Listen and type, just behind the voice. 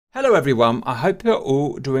Hello everyone, I hope you're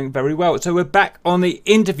all doing very well. So we're back on the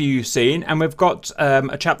interview scene and we've got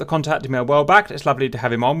a chap that contacted me a while back. It's lovely to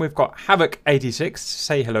have him on. We've got Havoc86.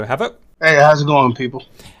 Say hello, Havoc. Hey, how's it going, people?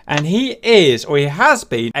 And he is, or he has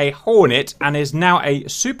been, a Hornet and is now a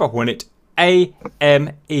Super Hornet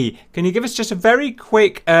AME. Can you give us just a very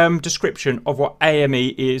quick description of what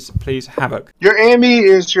AME is, please, Havoc? Your AME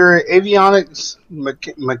is your avionics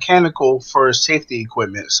mechanical for safety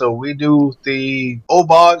equipment. So we do the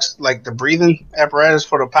OBOGs, like the breathing apparatus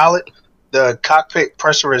for the pilot, the cockpit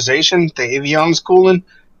pressurization, the avionics cooling,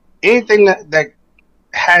 anything that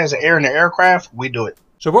has air in the aircraft, we do it.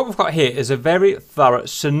 So what we've got here is a very thorough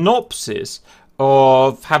synopsis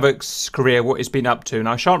of Havoc's career, what he's been up to. And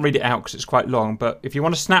I shan't read it out because it's quite long, but if you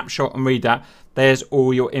want a snapshot and read that, there's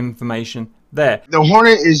all your information there. The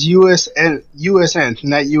Hornet is USN,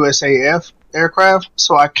 not USAF aircraft,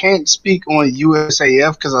 so I can't speak on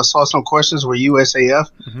USAF because I saw some questions were USAF.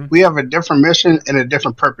 We have a different mission and a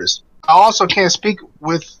different purpose. I also can't speak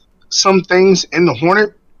with some things in the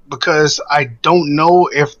Hornet because I don't know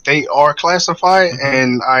if they are classified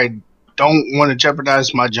and I don't want to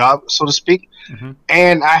jeopardize my job, so to speak.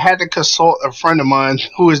 And I had to consult a friend of mine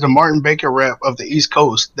who is the Martin Baker rep of the East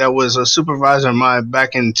Coast that was a supervisor of mine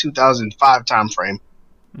back in 2005 timeframe.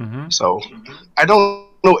 So I don't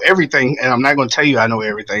know everything, and I'm not going to tell you I know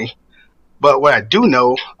everything. But what I do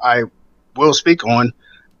know, I will speak on.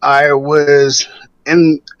 I was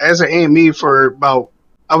as an AME for about,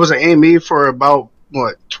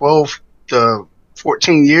 what, 12 to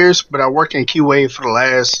 14 years, but I worked in QA for the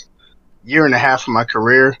last year and a half of my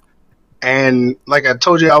career. And like I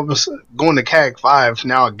told you, I was going to CAG 5.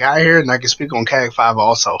 Now I got here and I can speak on CAG 5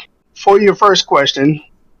 also. For your first question,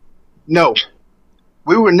 no.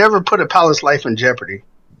 We would never put a pilot's life in jeopardy.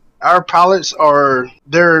 Our pilots are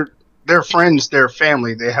their friends, their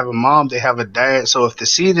family. They have a mom, they have a dad. So if the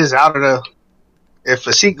seat is if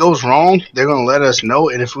the seat goes wrong, they're going to let us know.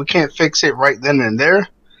 And if we can't fix it right then and there,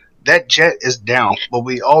 that jet is down. But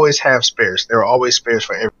we always have spares. There are always spares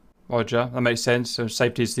for everyone. Roger, that makes sense. So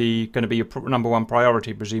safety is going to be your number one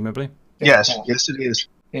priority, presumably. Yes, yes it is.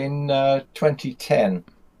 In 2010,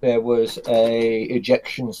 there was a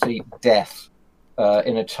ejection seat death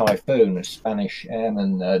in a typhoon. A Spanish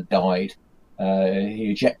airman died.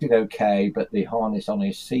 He ejected okay, but the harness on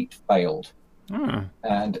his seat failed.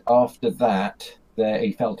 And after that,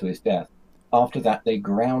 he fell to his death. After that, they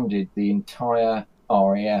grounded the entire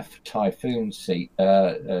RAF Typhoon fleet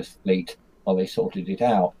while they sorted it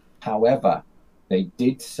out. However, they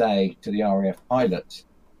did say to the RAF pilots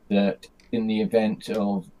that in the event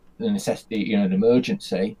of the necessity, an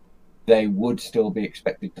emergency, they would still be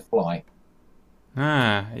expected to fly.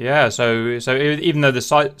 Yeah. So even though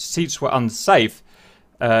the seats were unsafe,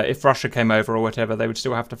 if Russia came over or whatever, they would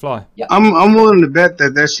still have to fly. Yeah. I'm willing to bet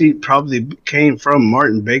that seat probably came from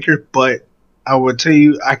Martin Baker, but I would tell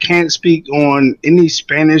you I can't speak on any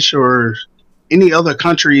Spanish or any other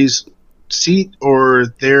country's seat or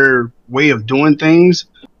their way of doing things.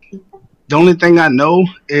 The only thing I know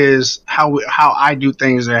is how I do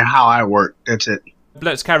things and how I work. That's it.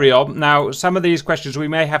 Let's carry on. Now, some of these questions we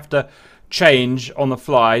may have to change on the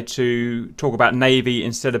fly to talk about Navy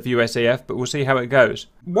instead of USAF, but we'll see how it goes.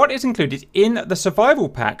 What is included in the survival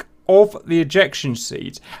pack of the ejection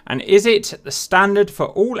seat, and is it the standard for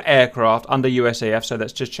all aircraft under USAF, so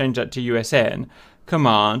let's just change that to USN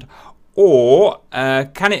command, or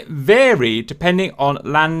can it vary depending on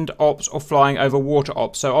land ops or flying over water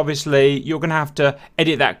ops? So obviously you're going to have to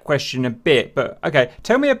edit that question a bit, but okay,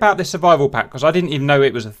 tell me about the survival pack because I didn't even know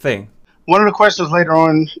it was a thing. One of the questions later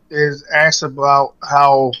on is asked about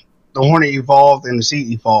how the Hornet evolved and the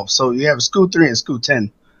seat evolved. So you have Scoot 3 and Scoot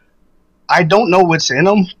 10. I don't know what's in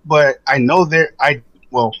them, but I know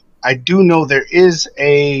I do know there is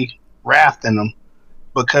a raft in them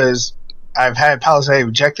because I've had pilots that have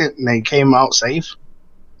ejected and they came out safe.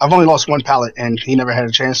 I've only lost one pilot and he never had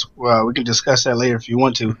a chance. We can discuss that later if you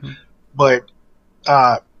want to. But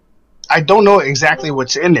I don't know exactly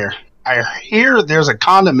what's in there. I hear there's a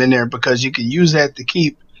condom in there because you can use that to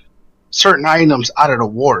keep certain items out of the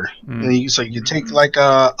water. And so you take like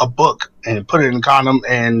a book and put it in a condom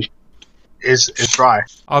and it's dry.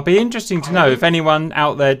 I'll be interesting to know if anyone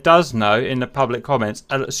out there does know in the public comments,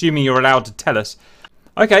 assuming you're allowed to tell us.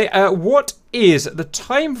 Okay, what is the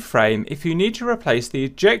time frame if you need to replace the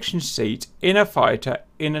ejection seat in a fighter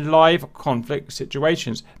in live conflict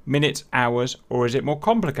situations? Minutes, hours, or is it more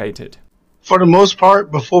complicated? For the most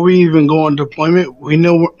part, before we even go on deployment, we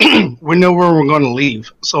know we know where we're going to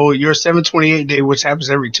leave. So your 728 day, which happens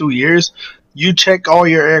every 2 years, you check all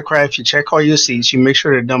your aircraft, you check all your seats, you make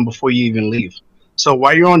sure they're done before you even leave. So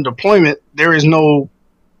while you're on deployment, there is no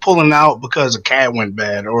pulling out because a CAD went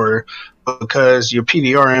bad or because your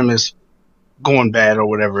PDRM is going bad or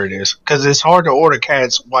whatever it is. Because it's hard to order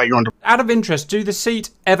CADs while you're on the... Out of interest, do the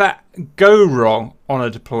seat ever go wrong on a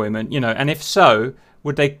deployment? You know, and if so,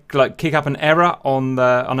 would they like kick up an error on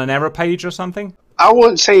an error page or something? I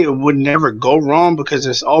wouldn't say it would never go wrong because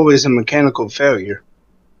it's always a mechanical failure.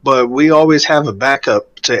 But we always have a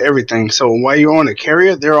backup to everything. So while you're on a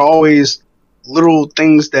carrier, there are always little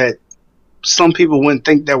things that some people wouldn't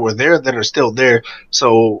think that were there that are still there.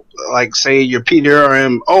 So, like, say your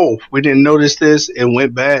PDRM, oh, we didn't notice this, it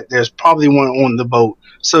went bad. There's probably one on the boat.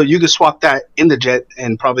 So you can swap that in the jet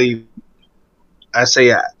in probably, I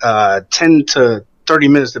say, 10 to 30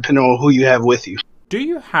 minutes, depending on who you have with you. Do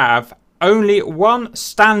you have only one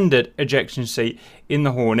standard ejection seat in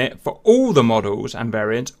the Hornet for all the models and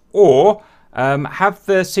variants, or have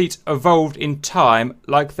the seats evolved in time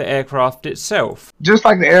like the aircraft itself? Just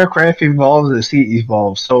like the aircraft evolves, the seat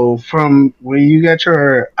evolves. So from when you get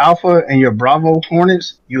your Alpha and your Bravo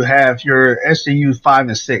Hornets, you have your SDU 5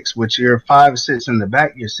 and 6, which your 5 sits in the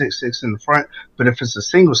back, your 6 sits in the front. But if it's a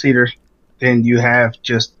single seater, then you have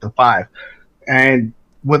just the 5. And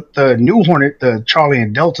with the new Hornet, the Charlie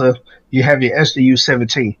and Delta, you have your SDU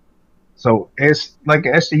 17. So it's like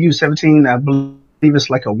an SDU 17, I believe it's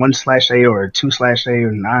like a 1/A or a 2/A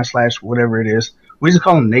or 9/ whatever it is. We just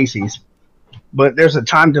call them NACEs. But there's a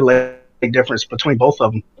time delay difference between both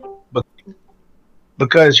of them.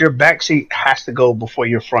 Because your back seat has to go before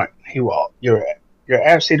your front. Your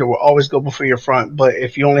aft seater will always go before your front. But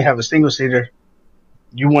if you only have a single seater,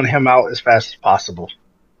 you want him out as fast as possible.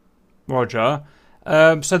 Roger.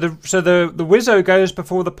 So the Wizzo goes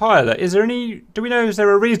before the pilot. Is there any? Do we know? Is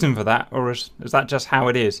there a reason for that, or is that just how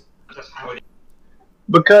it is?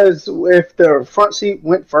 Because if the front seat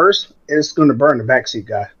went first, it's going to burn the back seat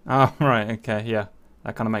guy. Oh, right. Okay. Yeah,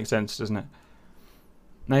 that kind of makes sense, doesn't it?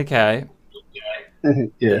 Okay.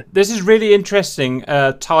 Yeah. This is really interesting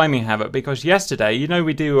timing, Havoc, because yesterday, you know,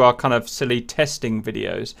 we do our kind of silly testing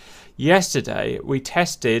videos. Yesterday, we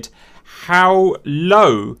tested how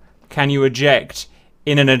low can you eject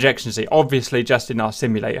in an ejection seat, obviously just in our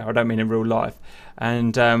simulator, I don't mean in real life.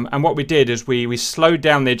 And what we did is we slowed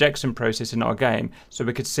down the ejection process in our game so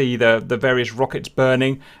we could see the various rockets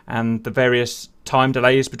burning and the various time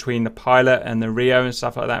delays between the pilot and the Rio and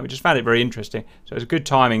stuff like that. We just found it very interesting. So it's good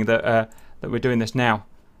timing that we're doing this now,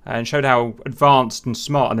 and showed how advanced and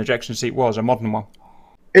smart an ejection seat was, a modern one.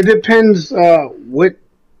 It depends what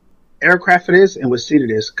aircraft it is and what seat it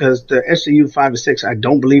is, because the SDU 5 and 6 I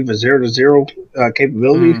don't believe is 0-to-0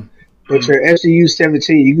 capability. But your SDU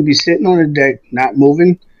 17, you could be sitting on the deck not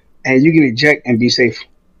moving and you can eject and be safe.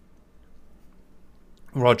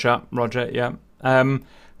 Roger, yeah.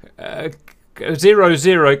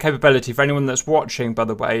 0-0 capability, for anyone that's watching, by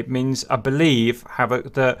the way, means, I believe,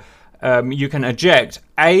 Havoc, that you can eject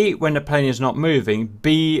A, when the plane is not moving,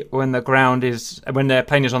 B, when the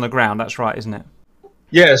plane is on the ground. That's right, isn't it?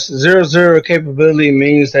 Yes, 0-0 capability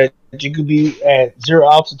means that you could be at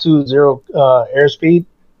 0 altitude, 0 airspeed,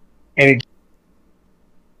 and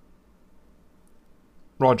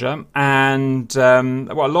Roger. And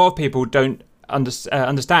what a lot of people don't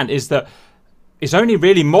understand is that it's only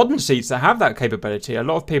really modern seats that have that capability. A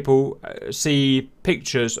lot of people see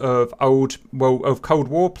pictures of of Cold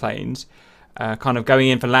War planes kind of going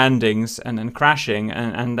in for landings and crashing,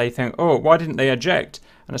 and they think, oh, why didn't they eject?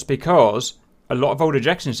 And it's because a lot of old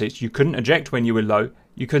ejection seats, you couldn't eject when you were low.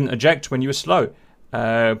 You couldn't eject when you were slow.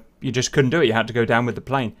 You just couldn't do it. You had to go down with the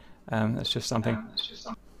plane. That's just something.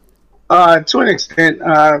 To an extent,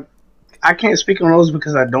 I can't speak on those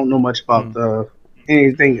because I don't know much about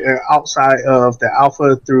anything outside of the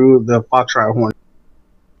Alpha through the Foxtrot Hornet.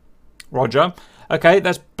 Roger. Okay,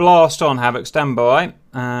 let's blast on, Havoc. Stand by.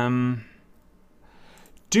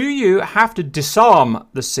 Do you have to disarm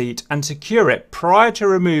the seat and secure it prior to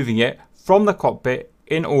removing it from the cockpit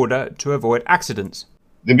in order to avoid accidents?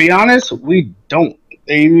 To be honest, we don't.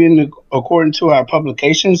 Even according to our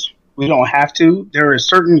publications, we don't have to. There are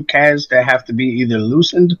certain CADs that have to be either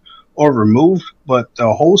loosened or removed, but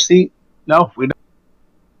the whole seat, no, we don't.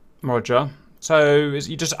 Roger. So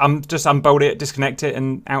you just unbolt it, disconnect it,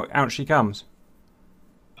 and out she comes.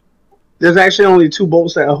 There's actually only 2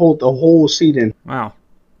 bolts that hold the whole seat in. Wow,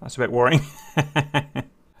 that's a bit worrying.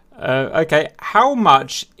 Okay, how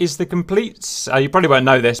much is the complete... you probably won't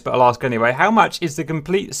know this, but I'll ask anyway. How much is the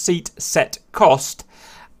complete seat set cost?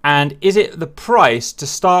 And is it the price to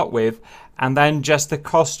start with, and then just the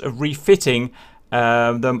cost of refitting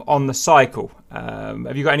them on the cycle?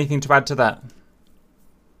 Have you got anything to add to that?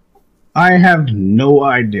 I have no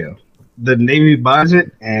idea. The Navy buys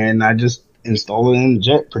it, and I just install it in the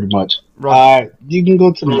jet, pretty much. Right. You can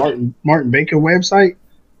go to the Martin Baker website.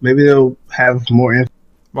 Maybe they'll have more info.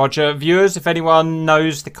 Roger. Viewers, if anyone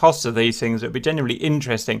knows the cost of these things, it would be genuinely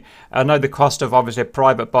interesting. I know the cost of obviously a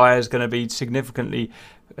private buyer is going to be significantly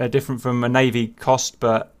different from a Navy cost,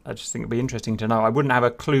 but I just think it'd be interesting to know. I wouldn't have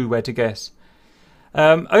a clue where to guess.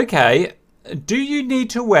 Okay. Do you need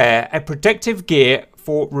to wear a protective gear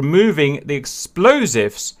for removing the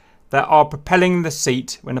explosives that are propelling the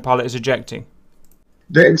seat when the pilot is ejecting?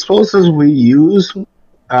 The explosives we use,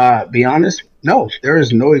 be honest, no, there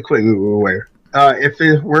is no equipment we wear.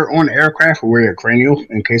 If we're on aircraft, we wear a cranial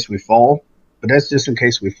in case we fall, but that's just in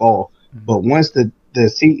case we fall. But once the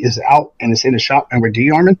seat is out and it's in the shop and we're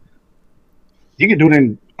de-arming, you can do it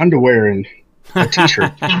in underwear and a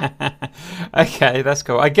t-shirt. Okay, that's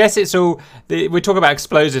cool. I guess it's all we talk about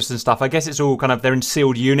explosives and stuff. I guess it's all kind of they're in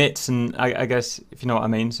sealed units, and I guess if you know what I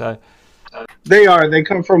mean. So they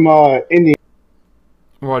come from India.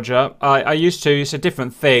 Roger. I used to. It's a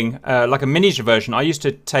different thing, like a miniature version. I used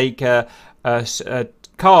to take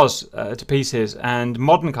cars to pieces, and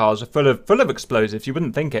modern cars are full of explosives. You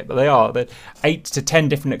wouldn't think it, but they are. There are 8 to 10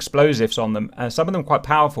 different explosives on them. Some of them quite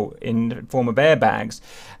powerful in the form of airbags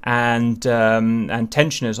and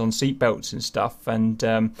tensioners on seat belts and stuff. And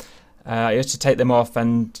I used to take them off,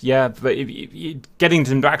 and yeah, but getting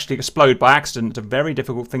them to actually explode by accident is a very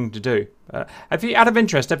difficult thing to do. Have you, out of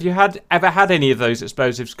interest, have you ever had any of those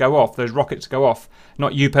explosives go off, those rockets go off?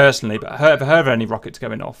 Not you personally, but ever heard of any rockets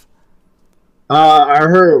going off? I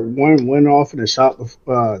heard one went off in the shop,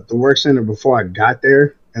 the work center, before I got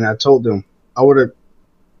there, and I told them I would have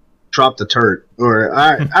dropped the turret. Or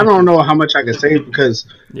I don't know how much I can say because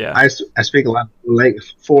I speak a lot like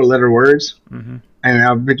 4-letter words, and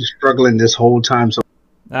I've been struggling this whole time. So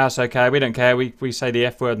that's okay. We don't care. We say the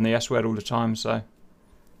F word and the S word all the time. So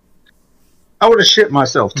I would have shit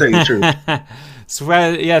myself. Tell you the truth.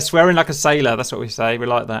 Swearing like a sailor. That's what we say. We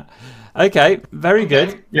like that. Okay, very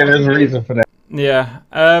good. Yeah, there's a reason for that. Yeah.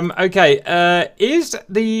 Okay. Is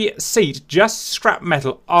the seat just scrap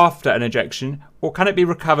metal after an ejection, or can it be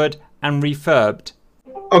recovered and refurbed?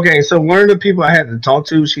 Okay, so one of the people I had to talk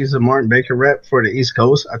to, she's a Martin Baker rep for the East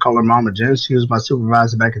Coast. I call her Mama Jen. She was my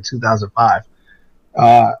supervisor back in 2005.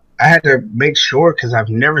 I had to make sure because I've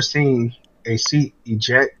never seen a seat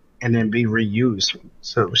eject and then be reused.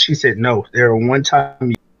 So she said no. They're one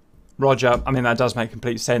time. Roger. I mean, that does make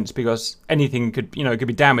complete sense because anything could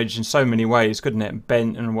be damaged in so many ways, couldn't it?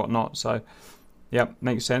 Bent and whatnot. So, yeah,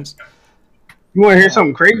 makes sense. You want to hear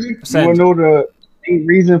something crazy? You want to know the main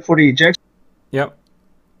reason for the ejection? Yep.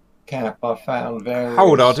 Cap, I found very. How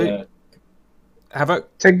old are you? Have it?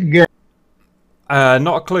 Take a guess.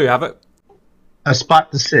 Not a clue. Have it? A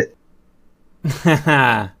spot to sit. Is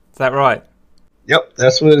that right? Yep,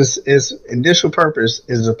 that's what its initial purpose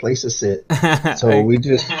is, a place to sit. So we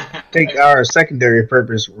just take our secondary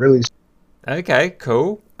purpose really. Okay,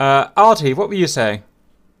 cool. Artie, what were you saying?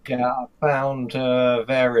 Yeah, I found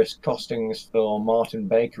various costings for Martin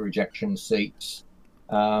Baker ejection seats.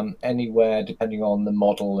 Anywhere, depending on the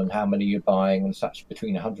model and how many you're buying and such,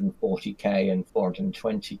 between 140k and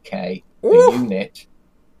 420k a unit.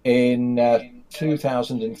 In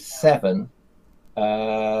 2007,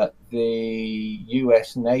 the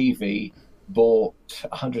US Navy bought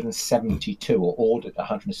 172 or ordered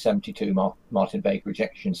 172 Martin Baker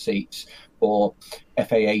ejection seats for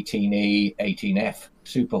FA-18E, 18F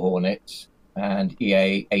Super Hornets and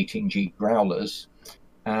EA-18G Growlers,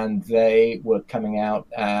 and they were coming out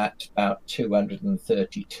at about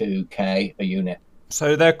 232k a unit.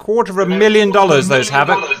 So they're $250,000, those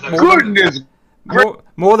Havoc. Goodness!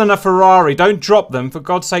 More than a Ferrari. Don't drop them. For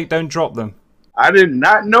God's sake, don't drop them. I did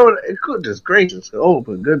not know that. Goodness gracious. Oh,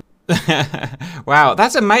 but good. Wow,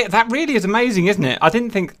 that's that really is amazing, isn't it?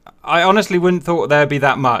 I honestly wouldn't thought there'd be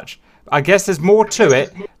that much. I guess there's more to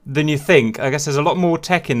it than you think. I guess there's a lot more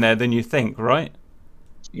tech in there than you think, right?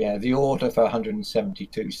 Yeah, the order for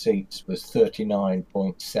 172 seats was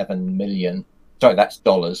 39.7 million. Sorry, that's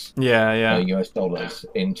dollars. Yeah. US dollars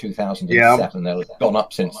in 2007. They've gone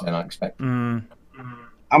up since then, I expect. I'm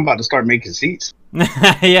about to start making seats.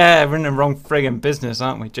 Yeah, we're in the wrong friggin' business,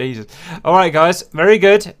 aren't we? Jesus. All right, guys, very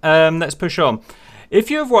good. Let's push on. If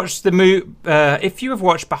you have watched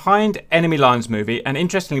Behind Enemy Lines movie, and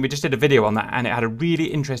interestingly, we just did a video on that, and it had a really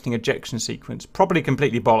interesting ejection sequence, probably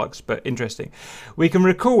completely bollocks, but interesting. We can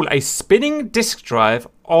recall a spinning disk drive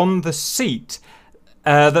on the seat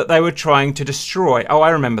that they were trying to destroy. Oh, I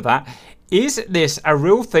remember that. Is this a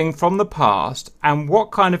real thing from the past, and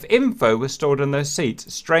what kind of info was stored in those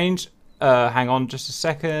seats? Strange. Hang on just a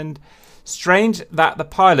second. Strange that the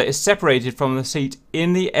pilot is separated from the seat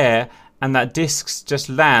in the air and that discs just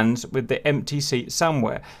land with the empty seat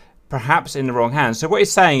somewhere, perhaps in the wrong hands. So what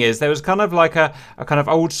he's saying is there was kind of like a kind of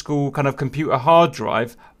old school kind of computer hard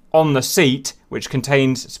drive on the seat, which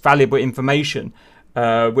contains valuable information,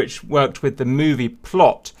 which worked with the movie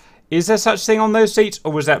plot. Is there such thing on those seats,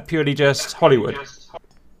 or was that purely just Hollywood?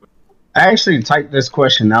 I actually typed this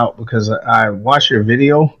question out because I watched your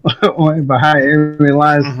video on Behind Enemy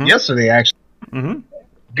Lines yesterday, actually.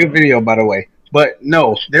 Good video, by the way. But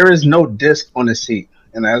no, there is no disc on the seat.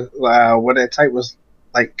 And what I typed was,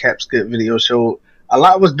 like Cap's good video showed, a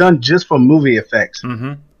lot was done just for movie effects.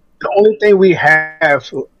 The only thing we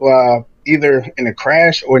have either in a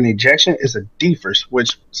crash or an ejection is a DFIRS,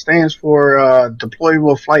 which stands for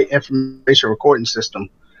Deployable Flight Information Recording System.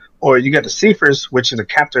 Or you got the CFIRS, which is a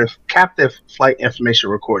captive flight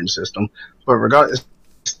information recording system. But regardless,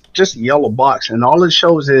 it's just a yellow box, and all it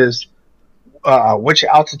shows is what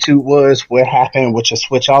your altitude was, what happened, what your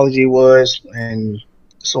switchology was, and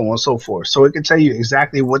so on and so forth. So it can tell you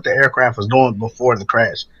exactly what the aircraft was doing before the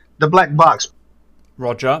crash. The black box.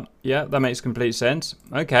 Roger. Yeah, that makes complete sense.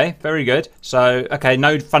 Okay, very good. So, okay,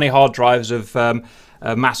 no funny hard drives of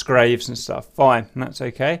mass graves and stuff. Fine, that's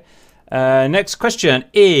okay. Next question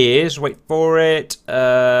is, wait for it.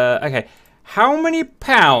 Okay, how many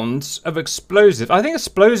pounds of explosive? I think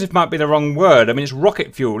explosive might be the wrong word. I mean, it's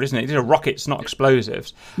rocket fuel, isn't it? These are rockets, not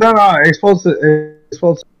explosives. No, explosive.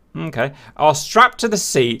 Okay, are strapped to the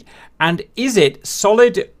seat, and is it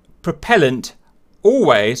solid propellant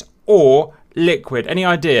always or liquid? Any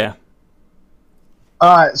idea?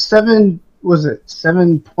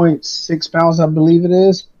 7.6 pounds, I believe it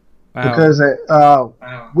is. Wow. Because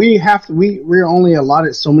we're only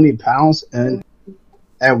allotted so many pounds and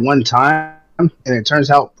at one time, and it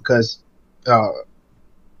turns out because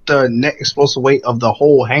the net explosive weight of the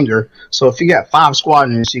whole hangar. So if you got 5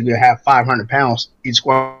 squadrons, you could have 500 pounds. Each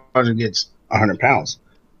squadron gets 100 pounds.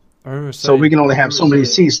 Oh, so we can only have so many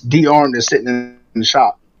seats de-armed and sitting in the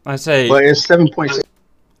shop. I say, but it's 7.6.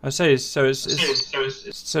 I say, so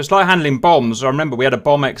it's like handling bombs. I remember we had a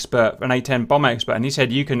bomb expert, an A-10 bomb expert, and he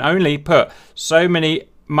said you can only put so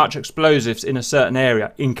much explosives in a certain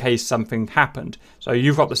area in case something happened. So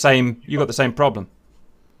you've got the same problem.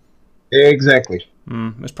 Exactly.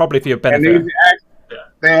 It's probably for your benefit. And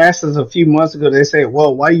they asked us a few months ago. They said,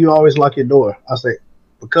 "Well, why you always lock your door?" I said,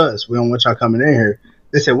 "Because we don't want y'all coming in here."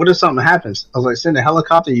 They said, "What if something happens?" I was like, "Send a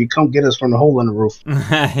helicopter. You come get us from the hole in the roof."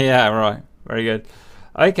 Yeah, right. Very good.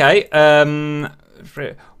 Okay.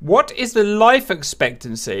 What is the life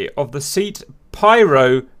expectancy of the seat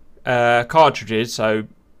pyro cartridges, so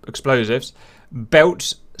explosives,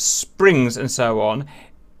 belts, springs, and so on?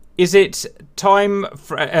 Is it time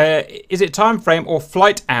frame or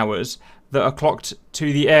flight hours that are clocked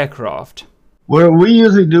to the aircraft? What we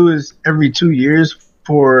usually do is every 2 years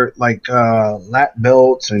for like lap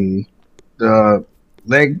belts and the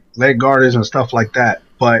leg guarders and stuff like that.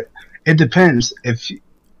 But it depends. If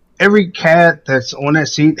every cat that's on that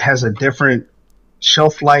seat has a different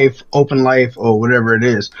shelf life, open life, or whatever it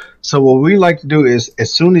is. So what we like to do is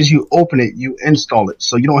as soon as you open it, you install it.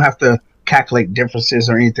 So you don't have to calculate differences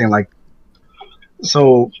or anything like that.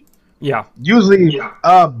 So yeah, usually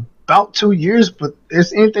about 2 years, but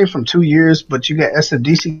it's anything from 2 years, but you got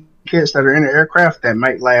SFDC kits that are in the aircraft that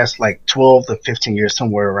might last like 12 to 15 years,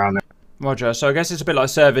 somewhere around there. Roger. So I guess it's a bit like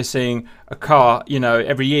servicing a car. You know,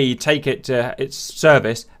 every year you take it to its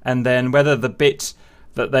service, and then whether the bits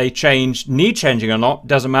that they change need changing or not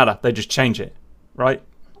doesn't matter. They just change it, right?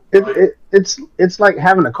 It's like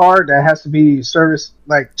having a car that has to be serviced.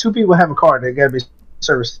 Like 2 people have a car that got to be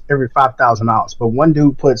serviced every 5,000 miles, but one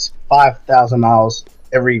dude puts 5,000 miles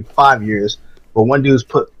every 5 years, but one dude's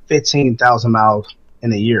put 15,000 miles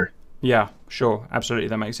in a year. Yeah, sure, absolutely,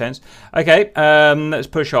 that makes sense. Okay, let's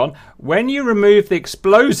push on. When you remove the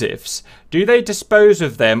explosives, do they dispose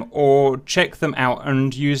of them or check them out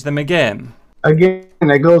and use them again? Again,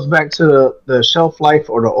 that goes back to the shelf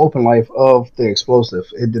life or the open life of the explosive.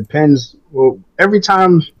 It depends. Well, every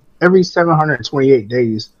 728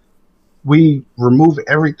 days, we remove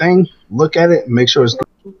everything, look at it, make sure it's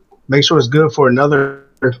good for another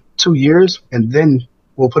 2 years, and then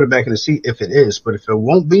we'll put it back in the seat if it is. But if it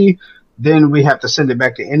won't be, then we have to send it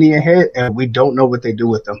back to Indian Head, and we don't know what they do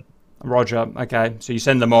with them. Roger. Okay, so you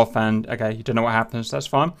send them off, and okay, you don't know what happens. That's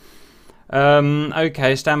fine.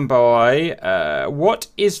 Okay, stand by. What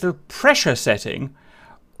is the pressure setting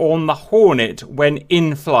on the Hornet when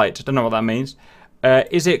in flight? I don't know what that means.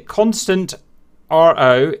 Is it constant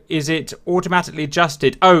RO? Is it automatically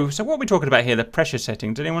adjusted? Oh, so what are we talking about here? The pressure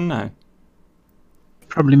setting. Does anyone know?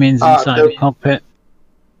 Probably means inside the cockpit.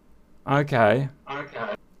 Okay.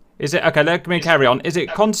 Is it okay? Let me carry on. Is it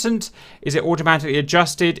constant? Is it automatically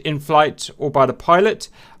adjusted in flight or by the pilot?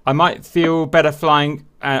 I might feel better flying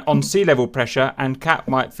on sea level pressure, and Cat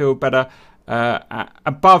might feel better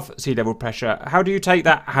above sea level pressure. How do you take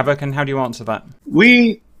that, Havoc, and how do you answer that?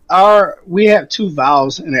 We have two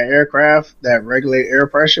valves in the aircraft that regulate air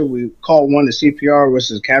pressure. We call one the CPR,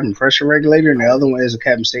 which is cabin pressure regulator, and the other one is a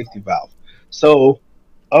cabin safety valve. So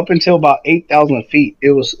up until about 8,000 feet,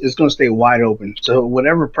 it's going to stay wide open. So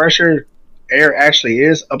whatever pressure air actually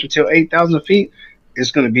is up until 8,000 feet,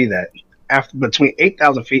 it's going to be that. After between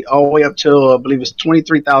 8,000 feet all the way up till I believe it's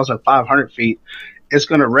 23,500 feet, it's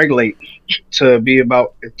going to regulate to be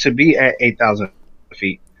at 8,000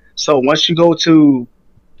 feet. So once you go to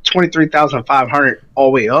 23,500 all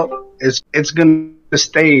the way up, it's going to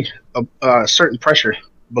stay a certain pressure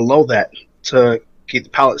below that to keep the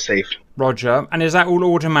pilot safe. Roger. And is that all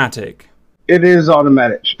automatic? It is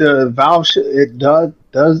automatic. The valve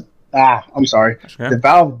The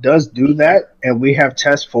valve does do that, and we have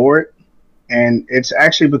tests for it, and it's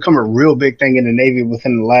actually become a real big thing in the Navy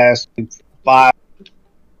within the last 5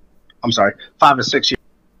 to 6 years.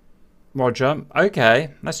 Roger. Okay,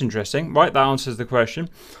 that's interesting. Right, that answers the question.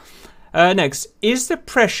 Next, is the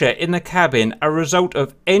pressure in the cabin a result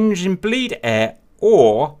of engine bleed air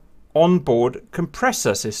or onboard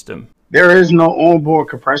compressor system? There is no onboard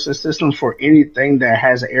compressor system for anything that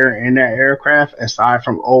has air in that aircraft aside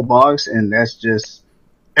from O-Box, and that's just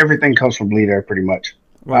everything comes from bleed air pretty much.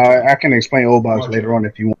 I can explain O-Box later on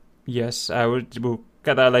if you want. Yes, we'll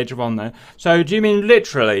get that later on though. So do you mean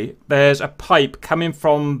literally there's a pipe coming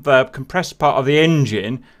from the compressed part of the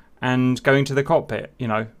engine and going to the cockpit, you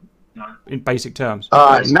know, in basic terms?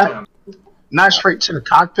 Not straight to the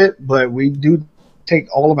cockpit, but we do take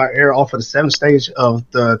all of our air off of the 7th stage of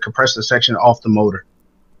the compressor section off the motor.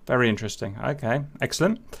 Very interesting. Okay,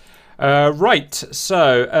 excellent. Right,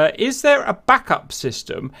 so is there a backup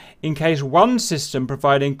system in case one system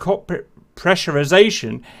providing cockpit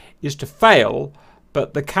pressurization is to fail,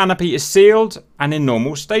 but the canopy is sealed and in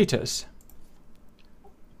normal status?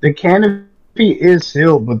 The canopy is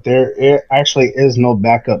sealed, but there actually is no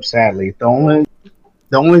backup, sadly. The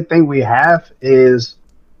only thing we have is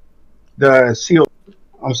the CO.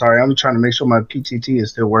 I'm sorry, I'm trying to make sure my PTT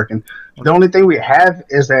is still working. The only thing we have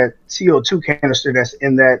is that CO2 canister that's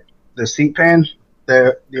in the seat pan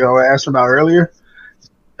that I asked about earlier.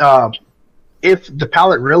 If the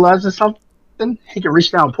pilot realizes something, he can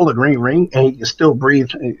reach down and pull the green ring, and he can still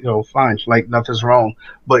breathe, fine, like nothing's wrong.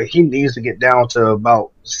 But he needs to get down to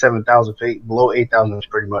about 7,000 feet, below 8,000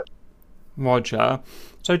 pretty much. Roger.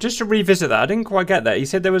 So just to revisit that, I didn't quite get that. You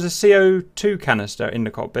said there was a CO2 canister in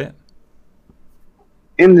the cockpit?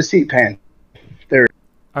 In the seat pan. There.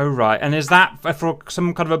 Oh, right. And is that for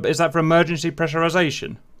some kind of is that for emergency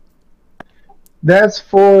pressurization? That's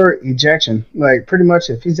for ejection. Like pretty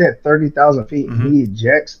much if he's at 30,000 feet, he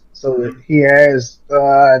ejects. So he has,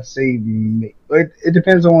 I'd say, it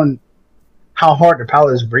depends on how hard the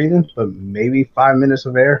pilot is breathing, but maybe 5 minutes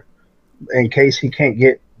of air in case he can't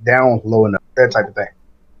get down low enough, that type of thing.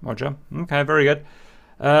 Roger. Okay, very good.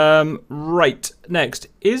 Right, next.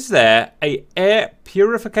 Is there a air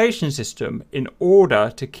purification system in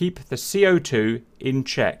order to keep the CO2 in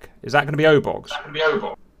check? Is that going to be O-Box?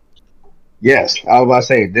 Yes, I was about to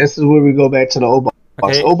say, this is where we go back to the O-Box.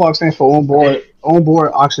 Okay. O-Box stands for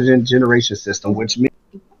onboard oxygen generation system, which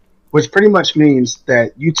pretty much means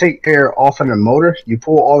that you take air off of the motor, you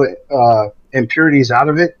pull all the impurities out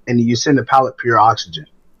of it, and you send the pilot pure oxygen.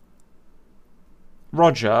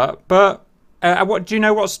 Roger, but what do you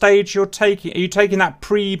know? What stage you're taking? Are you taking that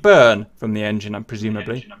pre-burn from the engine,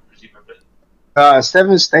 presumably?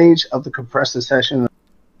 7th stage of the compressor section,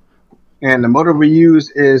 and the motor we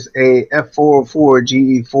use is a F404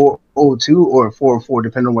 GE402 or 404,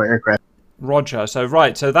 depending on what aircraft. Roger. So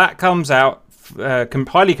that comes out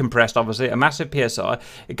highly compressed, obviously, a massive PSI.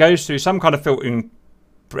 It goes through some kind of filtering.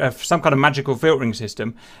 Some kind of magical filtering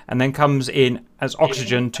system, and then comes in as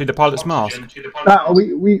oxygen to the pilot's mask.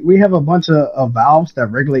 We have a bunch of valves that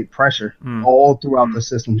regulate pressure all throughout the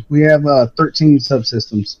system. We have 13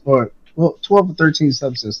 subsystems, 12 or 13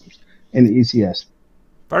 subsystems in the ECS.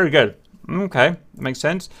 Very good. Okay, that makes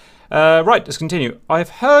sense. Right, let's continue. I've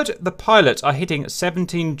heard the pilots are hitting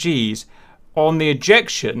 17 Gs on the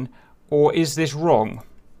ejection, or is this wrong?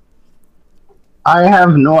 I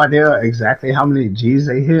have no idea exactly how many Gs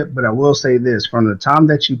they hit, but I will say this. From the time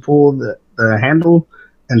that you pull the handle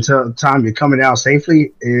until the time you're coming out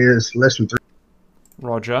safely is less than 3.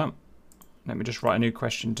 Roger. Let me just write a new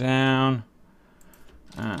question down.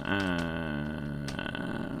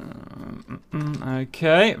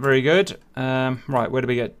 Okay, very good. Right, where do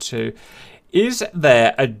we get to? Is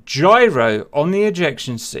there a gyro on the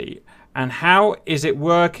ejection seat, and how is it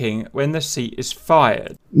working when the seat is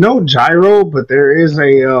fired? No gyro, but there is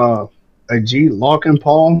a G lock and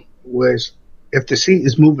pawl, which if the seat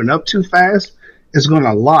is moving up too fast, it's going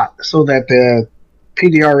to lock so that the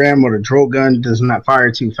PDRM or the drogue gun does not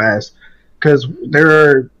fire too fast. Because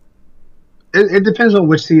it depends on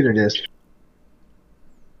which seat it is.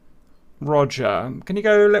 Roger. Can you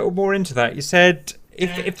go a little more into that? You said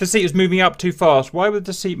if the seat is moving up too fast, why would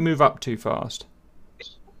the seat move up too fast?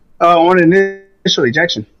 On initial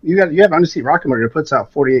ejection, you have an underseat rocket motor that puts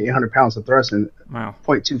out 4,800 pounds of thrust in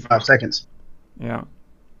 0.25 seconds. Yeah.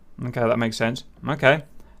 Okay, that makes sense. Okay.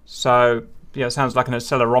 So, yeah, it sounds like an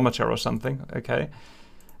accelerometer or something. Okay.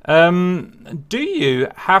 Do you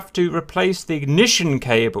have to replace the ignition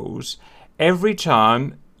cables every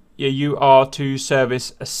time you are to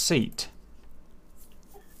service a seat?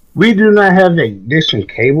 We do not have ignition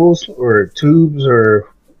cables or tubes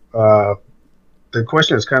or the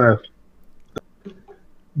question is kind of,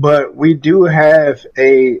 but we do have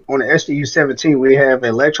on the SDU-17, we have an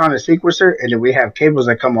electronic sequencer, and then we have cables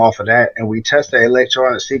that come off of that, and we test the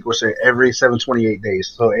electronic sequencer every 728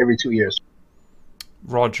 days, so every 2 years.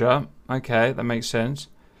 Roger. Okay, that makes sense.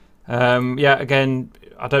 Yeah, again,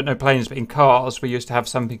 I don't know planes, but in cars, we used to have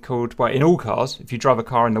something called, well, in all cars, if you drive a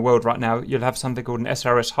car in the world right now, you'll have something called an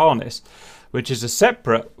SRS harness, which is a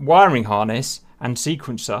separate wiring harness and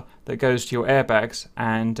sequencer that goes to your airbags,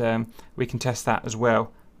 and we can test that as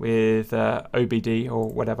well with OBD or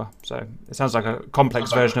whatever. So it sounds like a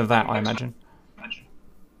complex version of that, I imagine.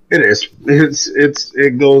 It is.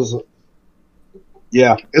 It goes.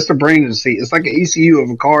 Yeah, it's the brain of the seat. It's like an ECU of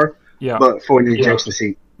a car, but for an ejection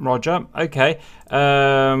seat. Roger. Okay.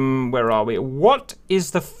 Where are we? What is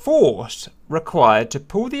the force required to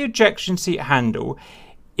pull the ejection seat handle?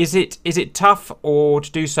 Is it tough or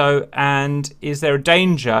to do so? And is there a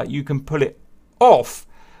danger you can pull it off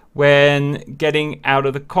when getting out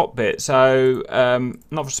of the cockpit? So,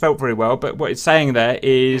 not spelt very well, but what it's saying there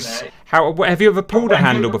is, have you ever pulled a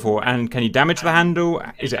handle before? And can you damage the handle?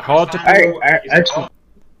 Is it hard to pull? I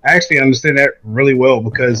actually understand that really well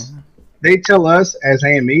because they tell us as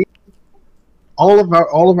AME, all of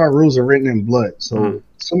our rules are written in blood. So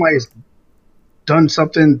somebody's done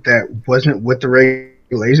something that wasn't with the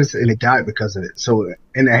regulations and it died because of it. So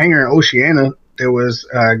in the hangar in Oceana, there was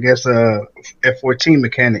I guess a F-14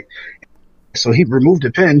 mechanic. So he removed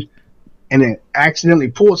the pin and it accidentally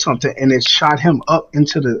pulled something and it shot him up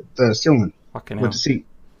into the ceiling with the seat.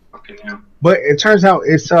 But it turns out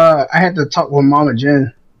it's I had to talk with Mama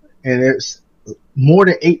Jen, and it's more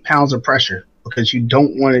than 8 pounds of pressure because you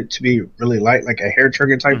don't want it to be really light, like a hair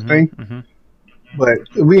trigger type thing. But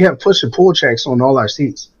we have push and pull checks on all our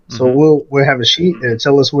seats. So we'll have a sheet and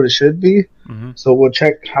tell us what it should be. So we'll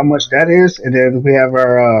check how much that is, and then we have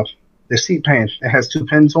our the seat pan. It has 2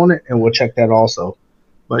 pins on it, and we'll check that also.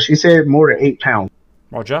 But she said more than 8 pounds.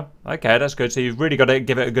 Roger. Okay, that's good. So you've really got to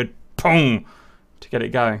give it a good pong to get it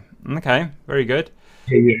going. Okay, very good.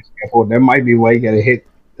 Yeah, there might be a way you got to hit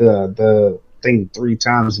the thing 3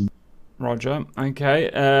 times. Roger.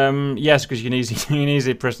 Okay. Yes, because you can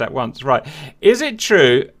easily press that once. Right. Is it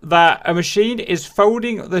true that a machine is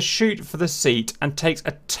folding the chute for the seat and takes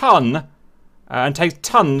a ton and takes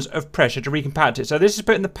tons of pressure to recompact it? So this is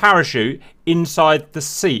putting the parachute inside the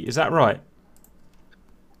seat. Is that right?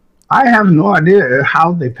 I have no idea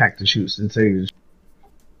how they pack the chutes and things.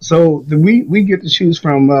 So we get the chutes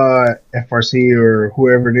from FRC or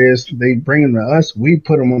whoever it is. They bring them to us. We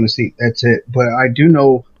put them on the seat. That's it. But I do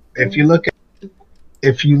know. If you look at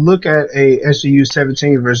a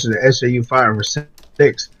SDU-17 versus the SDU-5 or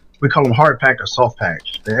 6, we call them hard pack or soft pack.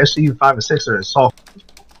 The SDU-5 and 6 are soft.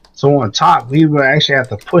 So on top, we would actually have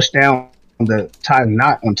to push down the tie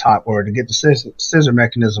knot on top or to get the scissor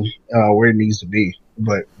mechanism where it needs to be.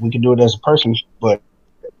 But we can do it as a person. But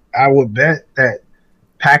I would bet that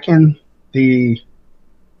packing the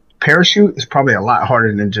parachute is probably a lot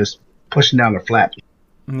harder than just pushing down the flap.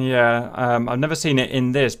 Yeah, I've never seen it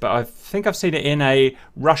in this, but I think I've seen it in a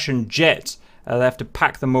Russian jet. They have to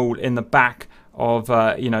pack them all in the back of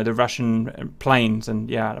the Russian planes, and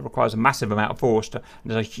yeah, it requires a massive amount of force.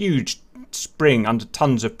 There's a huge spring under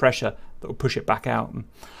tons of pressure that will push it back out.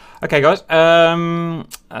 Okay, guys, where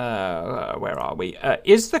are we?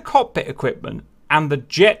 Is the cockpit equipment and the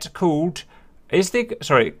jet cooled?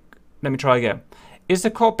 Sorry, let me try again. Is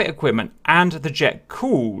the cockpit equipment and the jet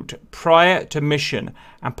cooled prior to mission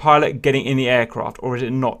and pilot getting in the aircraft, or is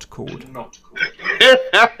it not cooled?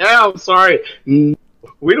 I'm sorry. We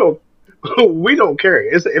don't care.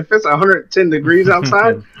 If it's 110 degrees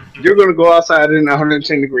outside, you're going to go outside in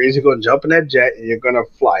 110 degrees. You're going to jump in that jet and you're going to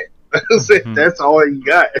fly it. That's it. That's all you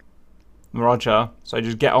got. Roger. So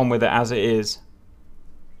just get on with it as it is.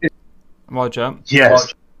 Roger.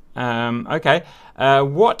 Yes. Okay.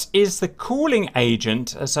 What is the cooling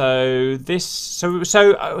agent? So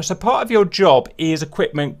part of your job is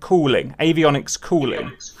equipment cooling, avionics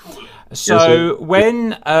cooling. So when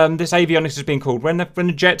this avionics is being cooled, when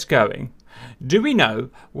the jet's going, do we know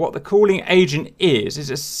what the cooling agent is?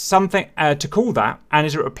 Is it something to cool that, and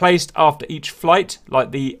is it replaced after each flight,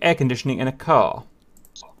 like the air conditioning in a car?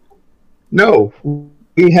 No,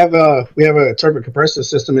 we have a turbo compressor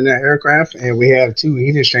system in that aircraft, and we have 2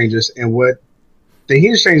 heat exchangers. And what the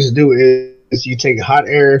heat exchangers do is you take hot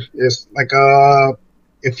air. It's like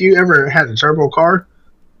if you ever had a turbo car,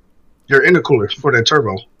 your intercooler for the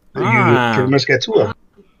turbo. You pretty much get 2 of them.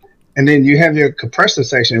 And then you have your compressor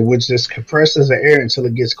section, which just compresses the air until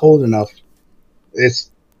it gets cold enough.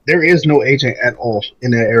 There is no agent at all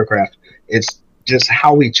in that aircraft. It's just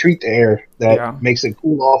how we treat the air that makes it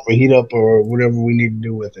cool off or heat up or whatever we need to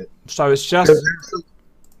do with it. So it's just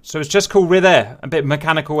cool with air, a bit of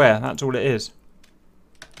mechanical air. That's all it is.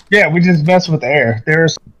 Yeah, we just mess with the air. There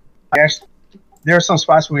are some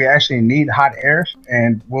spots where we actually need hot air,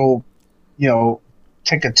 and we'll,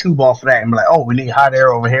 take a tube off of that and be like, oh, we need hot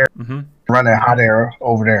air over here. Run that hot air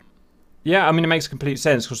over there. Yeah, I mean, it makes complete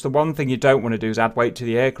sense, because the one thing you don't want to do is add weight to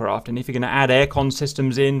the aircraft. And if you're going to add aircon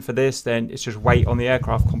systems in for this, then it's just weight on the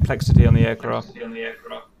aircraft, complexity on the aircraft.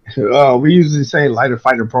 We usually say lighter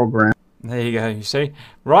fighter program. There you go, you see.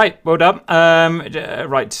 Right, well done.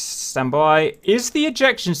 Right, stand by. Is the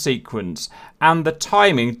ejection sequence and the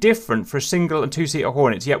timing different for a single and 2-seater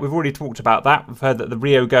Hornets? Yeah, we've already talked about that. We've heard that the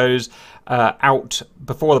Rio goes out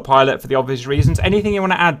before the pilot for the obvious reasons. Anything you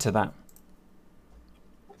want to add to that?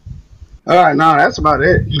 All right, no, that's about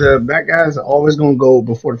it. The back guys are always going to go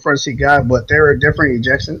before the front seat guy, but there are different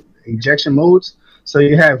ejection modes. So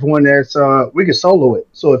you have one that's we can solo it.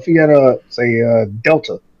 So if you got a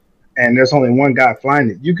Delta, and there's only one guy flying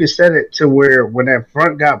it, you can set it to where when that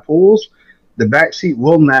front guy pulls, the back seat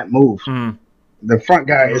will not move. The front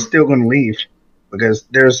guy is still going to leave, because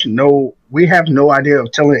we have no idea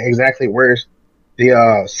of telling exactly where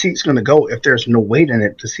the seat's going to go if there's no weight in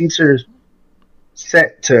it. The seats are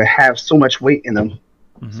set to have so much weight in them.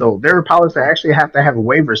 So there are pilots that actually have to have a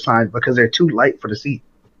waiver signed because they're too light for the seat.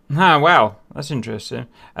 Ah, wow, that's interesting.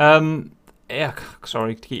 Yeah,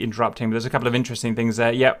 sorry to keep interrupting, but there's a couple of interesting things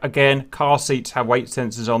there. Yeah, again, car seats have weight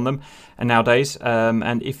sensors on them, and nowadays,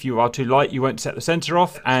 and if you are too light, you won't set the sensor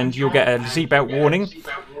off, and you'll get a seatbelt warning.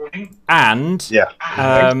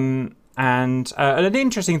 And an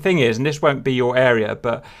interesting thing is, and this won't be your area,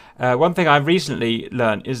 but one thing I've recently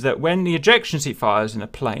learned is that when the ejection seat fires in a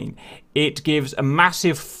plane, it gives a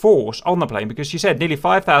massive force on the plane, because you said nearly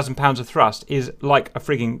 5,000 pounds of thrust is like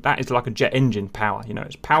that is like a jet engine power,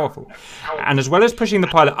 it's powerful. And as well as pushing the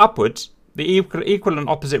pilot upwards, the equal and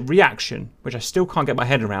opposite reaction, which I still can't get my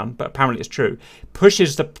head around, but apparently it's true,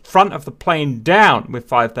 pushes the front of the plane down with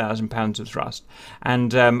 5,000 pounds of thrust,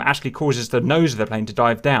 and actually causes the nose of the plane to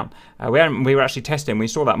dive down. We were actually testing. We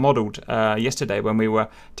saw that modelled yesterday when we were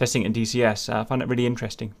testing it in DCS. I found it really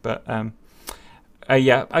interesting. But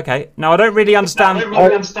yeah, okay. Now I don't really understand.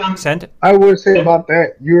 I would say about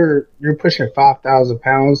that, you're pushing 5,000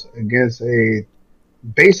 pounds against a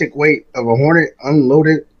basic weight of a Hornet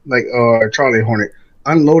unloaded. Like Charlie Hornet,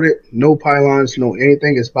 unloaded, no pylons, no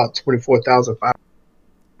anything. It's about 24,500.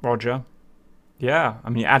 Roger. Yeah, I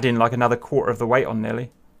mean, add in like another quarter of the weight on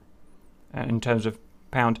nearly, in terms of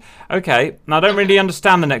pound. Okay, now I don't really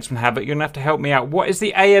understand the next one, Habit. You're gonna have to help me out. What is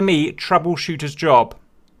the AME troubleshooter's job?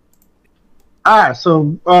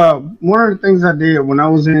 So one of the things I did when I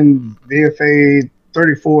was in VFA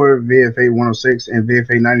 34, VFA 106, and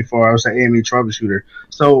VFA 94, I was an AME troubleshooter.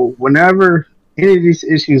 So whenever any of these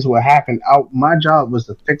issues will happen, my job was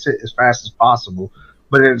to fix it as fast as possible,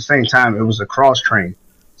 but at the same time, it was a cross train.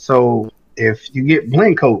 So if you get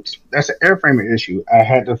blink codes, that's an airframer issue. I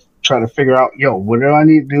had to try to figure out, what do I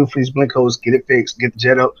need to do for these blink codes, get it fixed, get the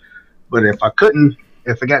jet up. But if I couldn't,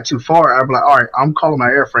 if it got too far, I'd be like, all right, I'm calling my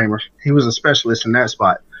airframer. He was a specialist in that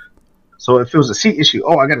spot. So if it was a seat issue,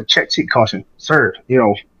 I got to check seat caution, sir.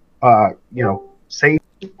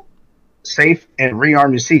 Safe and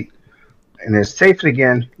rearm your seat. And then safe it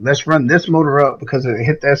again. Let's run this motor up because it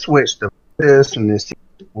hit that switch. This and this.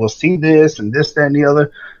 We'll see this and this, that, and the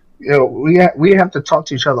other. We have to talk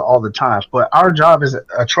to each other all the time. But our job as a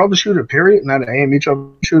troubleshooter, period, not an AME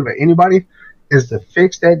troubleshooter, but anybody, is to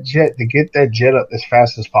fix that jet, to get that jet up as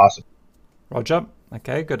fast as possible. Roger.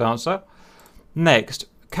 Okay, good answer. Next,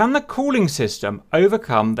 Can the cooling system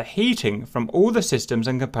overcome the heating from all the systems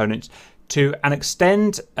and components to an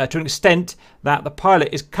extent that the pilot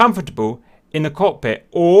is comfortable in the cockpit,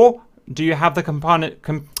 or do you have the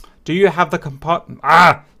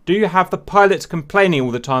pilots complaining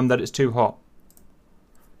all the time that it's too hot?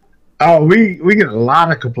 Oh, we get a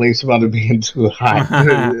lot of complaints about it being too hot.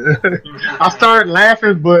 I started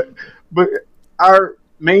laughing, but our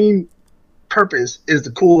main purpose is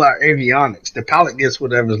to cool our avionics. The pilot gets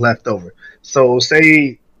whatever's left over. So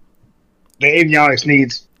say the avionics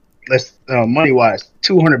needs, money wise,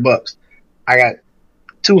 $200. I got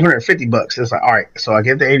 $250. It's like, all right, so I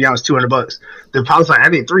give the avionics $200. The pilot's like, I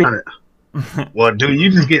need $300. Well, dude, you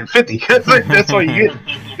just get 50. That's all you get.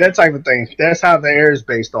 That type of thing. That's how the air is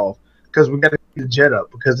based off. Because we got to get the jet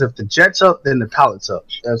up. Because if the jet's up, then the pilot's up.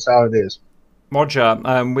 That's how it is. Roger,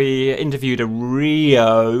 we interviewed a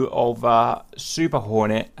Rio of Super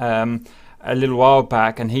Hornet a little while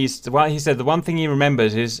back, and he said the one thing he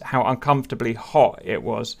remembers is how uncomfortably hot it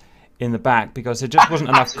was in the back because there just wasn't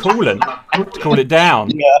enough coolant to cool it down.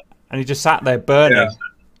 Yeah. And he just sat there burning.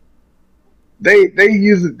 Yeah. They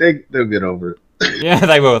use it. They'll get over it. Yeah,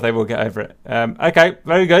 they will. They will get over it. Okay,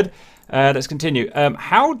 very good. Let's continue.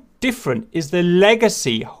 How different is the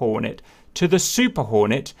Legacy Hornet to the Super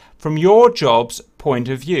Hornet from your job's point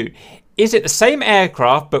of view? Is it the same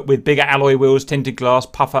aircraft but with bigger alloy wheels, tinted glass,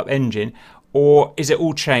 puff-up engine, or is it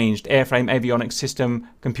all changed? Airframe, avionics system,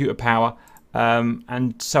 computer power,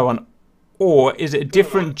 and so on. Or is it a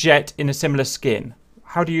different jet in a similar skin?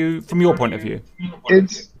 How do you, from your point of view?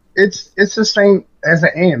 It's the same as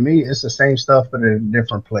an AME. It's the same stuff, but in a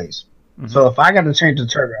different place. Mm-hmm. So if I got to change the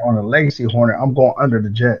turbine on a Legacy Hornet, I'm going under the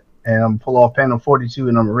jet, and I'm gonna pull off panel 42,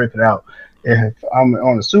 and I'm gonna rip it out. If I'm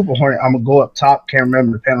on a Super Hornet, I'm gonna go up top. Can't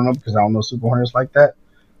remember the panel number because I don't know Super Hornets like that.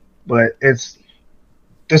 But it's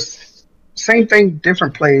the same thing,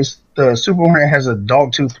 different place. The Super Hornet has a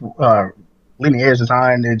dogtooth leading edge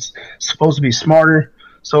design. It's supposed to be smarter.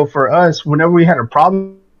 So for us, whenever we had a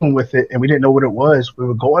problem with it and we didn't know what it was, we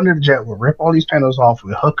would go under the jet, we'd rip all these panels off,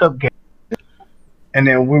 we'd hook up gas, and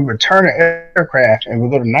then we would turn the aircraft and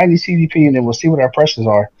we'd go to 90 CDP, and then we'll see what our pressures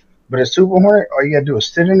are. But a Super Hornet, all you gotta do is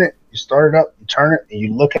sit in it, you start it up, you turn it, and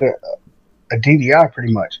you look at a DDI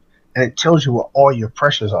pretty much, and it tells you what all your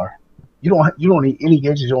pressures are. You don't need any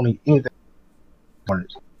gauges, you don't need anything.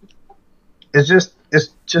 It's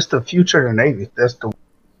just the future of the Navy. That's the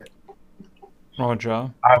Roger.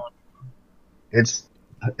 It's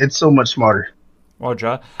so much smarter.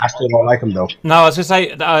 Roger. I still don't like them though. No, I was going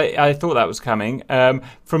to say, I thought that was coming.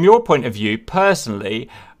 From your point of view, personally,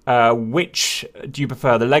 which do you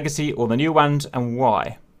prefer, the Legacy or the new ones, and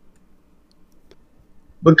why?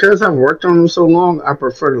 Because I've worked on them so long, I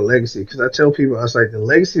prefer the Legacy. Because I tell people, I was like, the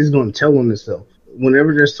Legacy is going to tell on itself.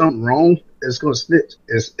 Whenever there's something wrong, it's going to snitch.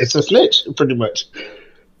 It's a snitch, pretty much.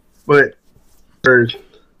 But they're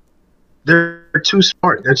too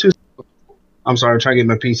smart. I'm sorry, I'm trying to get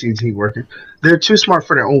my PCT working. They're too smart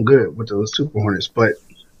for their own good with those Super Hornets. But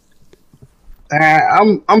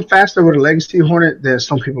I'm faster with a Legacy Hornet than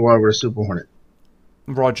some people are with a Super Hornet.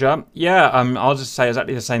 Roger. Yeah, I'll just say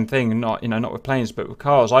exactly the same thing. Not with planes, but with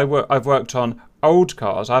cars. I've worked on old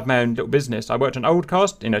cars. I have my own little business. I worked on old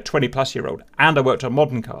cars, 20-plus-year-old, and I worked on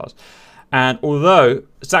modern cars. And although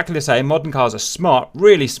exactly the same, modern cars are smart,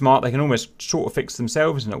 really smart. They can almost sort of fix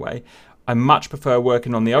themselves in a way. I much prefer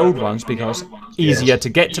working on the old ones because easier to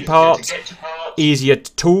get to parts, easier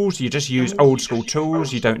tools. You just use old school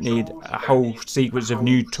tools. You don't need a whole sequence of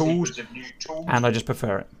new tools, and I just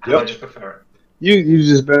prefer it. Yep. You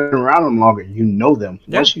just been around them longer. You know them.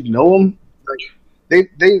 Yep. Once you know them,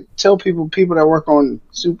 they tell people that work on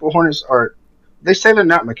Super Hornets they say they're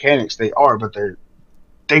not mechanics. They are, but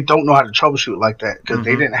they don't know how to troubleshoot like that because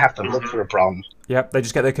they didn't have to look for the problem. Yep, they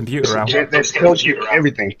just get their computer out. That tells you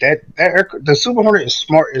everything. The Super Hornet is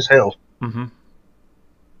smart as hell. Mm-hmm.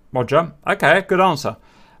 Roger. Okay, good answer.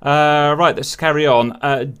 Right, let's carry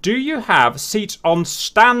on. Do you have seats on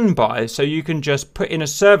standby so you can just put in a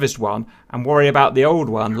serviced one and worry about the old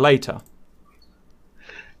one later?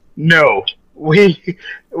 No.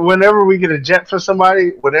 Whenever we get a jet for somebody,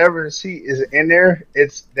 whatever seat is in there,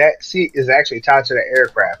 that seat is actually tied to the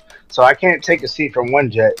aircraft. So I can't take a seat from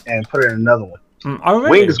one jet and put it in another one.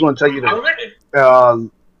 Wing is going to tell you to,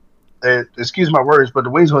 excuse my words, but the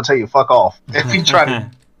wing's going to tell you fuck off if you try to.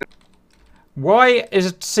 Why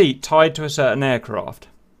is a seat tied to a certain aircraft?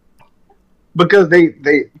 Because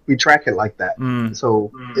we track it like that.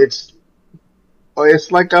 So it's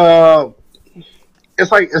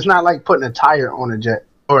not like putting a tire on a jet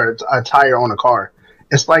or a tire on a car.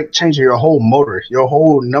 It's like changing your whole motor. Your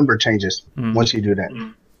whole number changes once you do that.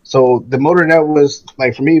 So the motor that was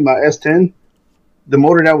like for me, my S10, the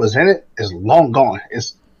motor that was in it is long gone.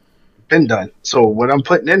 It's been done. So what I'm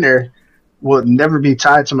putting in there will never be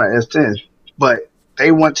tied to my S10. But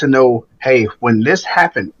they want to know, hey, when this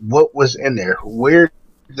happened, what was in there? Where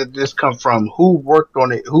did this come from? Who worked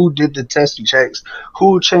on it? Who did the testing checks?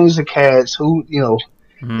 Who changed the CADs? Who,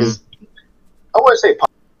 is, I wouldn't say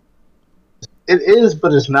it is,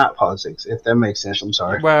 but it's not politics, if that makes sense. I'm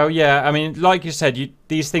sorry. Well, yeah, I mean, like you said,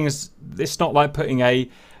 these things, it's not like putting a,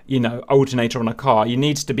 alternator on a car. It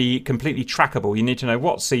needs to be completely trackable. You need to know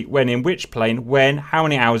what seat, when, in which plane, when, how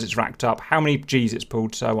many hours it's racked up, how many Gs it's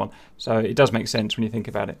pulled, so on. So it does make sense when you think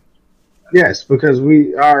about it. Yes, because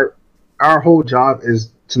our whole job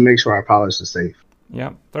is to make sure our pilots are safe.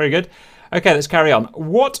 Yeah, very good. Okay, let's carry on.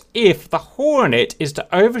 What if the Hornet is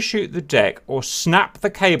to overshoot the deck or snap the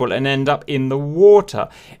cable and end up in the water?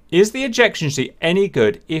 Is the ejection seat any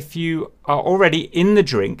good if you are already in the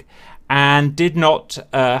drink and did not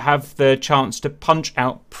have the chance to punch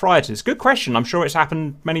out prior to this? Good question. I'm sure it's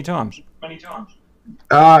happened many times.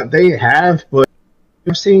 They have, but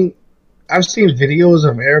I've seen videos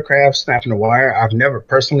of aircraft snapping the wire. I've never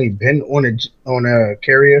personally been on a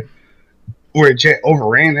carrier where a jet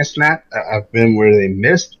overran and snapped. I've been where they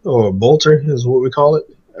missed, or a bolter is what we call it,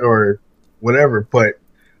 or whatever. But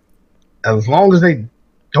as long as they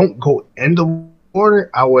don't go in the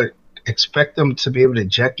water, I would expect them to be able to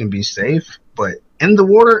eject and be safe. But in the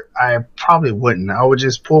water, I probably wouldn't. I would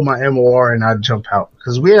just pull my MOR and I'd jump out,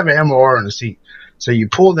 because we have an MOR on the seat. So you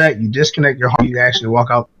pull that, you disconnect your home, you can actually walk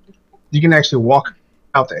out. You can actually walk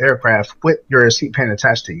out the aircraft with your seat pan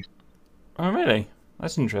attached to you. Oh, really?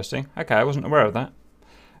 That's interesting. Okay, I wasn't aware of that.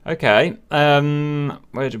 Okay,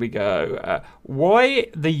 where do we go? Why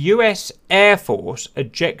the US Air Force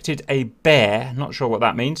ejected a bear, not sure what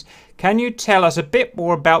that means. Can you tell us a bit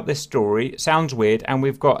more about this story? It sounds weird, and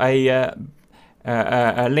we've got a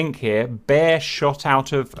link here. Bear shot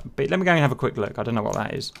out of... Let me go and have a quick look. I don't know what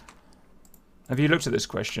that is. Have you looked at this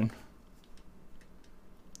question?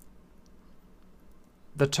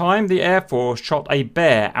 The time the Air Force shot a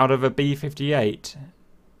bear out of a B-58.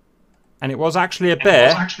 And it was actually a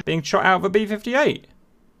bear being shot out of a B-58.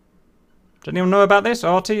 Does anyone know about this,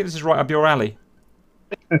 Artie? This is right up your alley.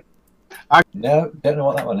 No, don't know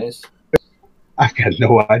what that one is. I've got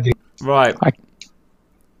no idea. Right.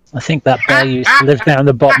 I think that bear used to live down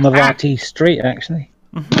the bottom of RT Street, actually.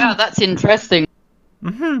 Yeah, that's interesting.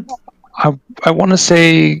 I want to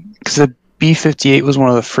say, because the B-58 was one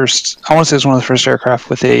of the first, I want to say it was one of the first aircraft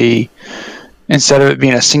with instead of it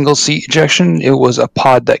being a single seat ejection, it was a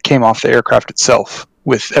pod that came off the aircraft itself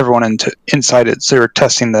with everyone inside it. So they were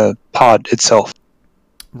testing the pod itself.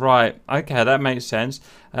 Right. Okay, that makes sense.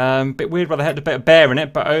 Bit weird why they had to put a bear in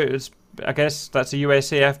it, but I guess that's a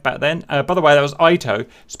USAF back then. By the way, that was Ito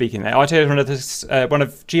speaking there. Ito is one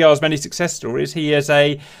of GR's many success stories. He is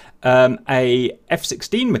a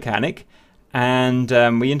F-16 mechanic,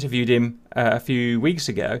 and we interviewed him a few weeks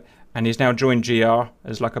ago, and he's now joined GR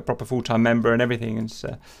as like a proper full-time member and everything. And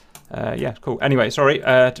so, yeah, cool. Anyway, sorry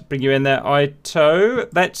to bring you in there, Ito.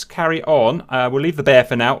 Let's carry on. We'll leave the bear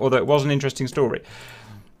for now, although it was an interesting story.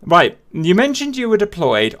 Right, you mentioned you were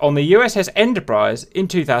deployed on the USS Enterprise in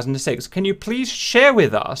 2006. Can you please share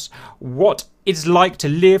with us what it's like to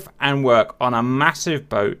live and work on a massive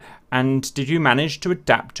boat, and did you manage to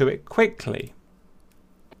adapt to it quickly?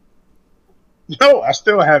 No, I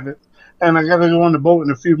still haven't, and I got to go on the boat in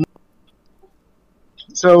a few months.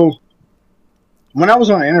 So, when I was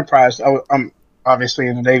on the Enterprise, I'm obviously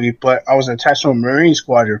in the Navy, but I was attached to a Marine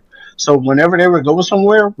squadron. So whenever they would go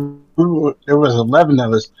somewhere, there was 11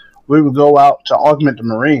 of us. We would go out to augment the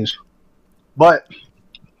Marines. But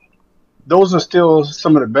those are still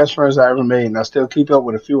some of the best friends I ever made, and I still keep up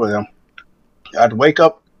with a few of them. I'd wake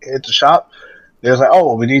up at the shop. They was like,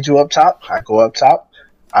 "Oh, we need you up top." I go up top.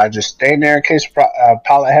 I just stand there in case a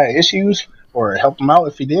pilot had issues, or help him out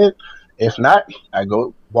if he did. If not, I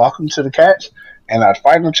go walk him to the catch, and I'd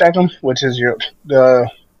final check them, which is the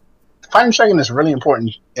final checking is really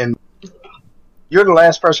important. And you're the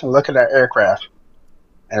last person to look at that aircraft.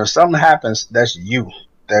 And if something happens, that's you.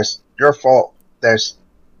 That's your fault.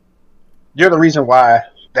 You're the reason why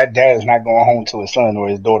that dad is not going home to his son or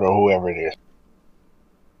his daughter or whoever it is.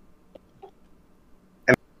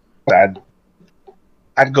 And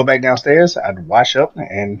I'd go back downstairs, I'd wash up,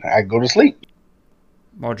 and I'd go to sleep.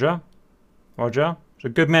 Roger. So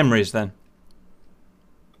good memories then.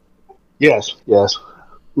 Yes.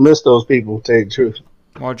 Miss those people, to tell you the truth.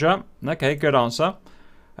 Roger. Okay, good answer.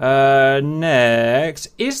 Next,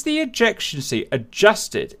 is the ejection seat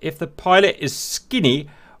adjusted if the pilot is skinny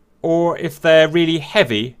or if they're really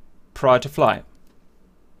heavy prior to flight?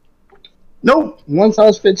 Nope, one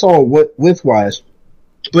size fits all width wise,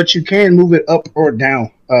 but you can move it up or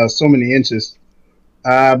down so many inches.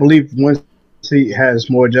 I believe one seat has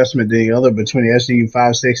more adjustment than the other between the SU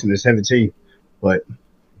 5.6 and the 17, but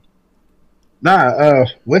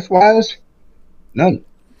width wise, none.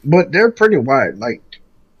 But they're pretty wide. Like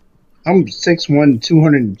I'm 6'1",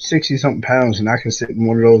 260 something pounds, and I can sit in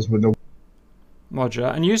one of those with no. Roger.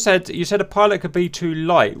 And you said a pilot could be too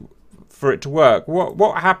light for it to work.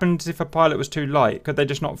 What happens if a pilot was too light? Could they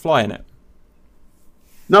just not fly in it?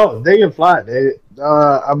 No, they can fly.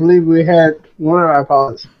 I believe we had one of our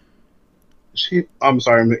pilots. I'm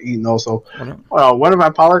sorry, I'm eating also. One of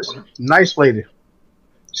our pilots, nice lady.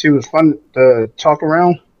 She was fun to talk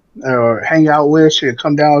around or hang out with. She'd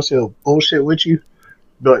come down, she'll bullshit with you.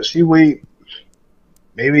 But she weighed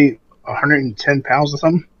maybe 110 pounds or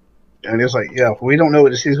something. And it's like, yeah, we don't know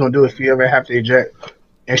what she's going to do if you ever have to eject.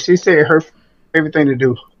 And she said her favorite thing to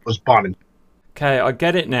do was bonding. Okay, I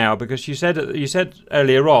get it now, because you said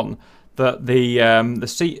earlier on that the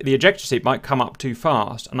ejector seat might come up too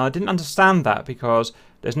fast, and I didn't understand that because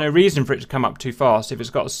there's no reason for it to come up too fast if it's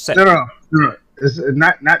got a set. No. It's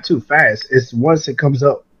not too fast. It's once it comes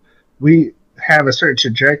up, we have a certain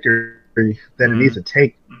trajectory that it needs to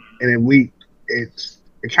take, and then it's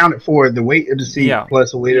accounted for the weight of the seat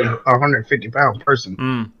plus the weight of a 150-pound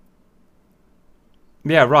person.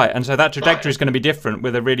 Yeah, right. And so that trajectory is going to be different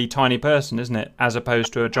with a really tiny person, isn't it, as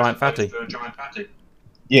opposed to a giant fatty?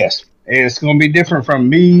 Yes, it's going to be different from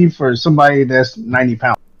me for somebody that's 90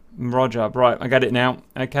 pounds. Roger. Right, I get it now.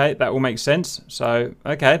 Okay, that all makes sense. So,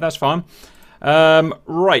 okay, that's fine.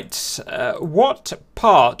 Right. What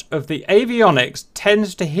part of the avionics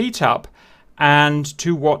tends to heat up, and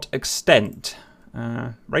to what extent?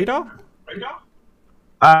 Radar?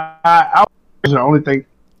 The only thing.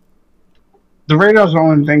 The radar is the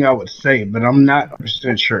only thing I would say, but I'm not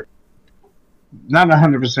 100% sure. Not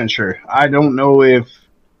 100% sure. I don't know if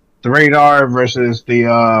the radar versus the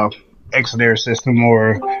Exodair system,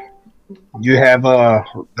 or you have the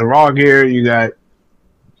raw gear, you got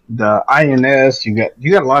the INS, you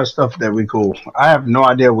got a lot of stuff that we cool. I have no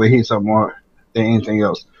idea what heats up more than anything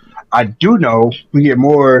else. I do know we get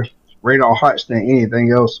more radar hots than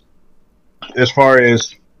anything else as far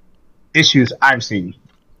as issues I've seen.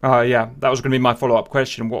 Yeah, that was going to be my follow-up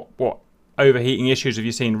question. What overheating issues have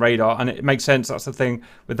you seen radar? And it makes sense. That's the thing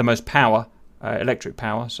with the most power, electric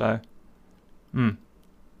power. So,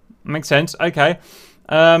 makes sense. Okay.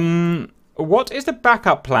 What is the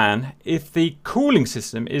backup plan if the cooling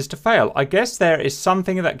system is to fail? I guess there is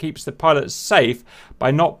something that keeps the pilots safe by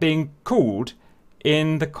not being cooled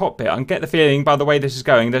in the cockpit. I get the feeling, by the way this is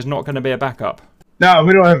going, there's not going to be a backup. No,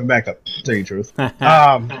 we don't have a backup, to tell you the truth.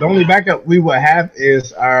 The only backup we will have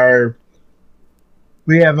is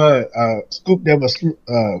we have a scoop that was,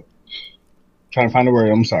 trying to find the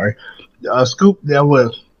word, I'm sorry. A scoop that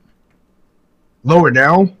was lower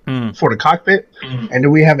down for the cockpit, and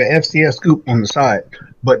then we have an FCS scoop on the side.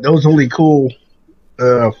 But those only cool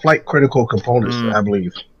flight critical components, I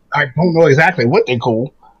believe. I don't know exactly what they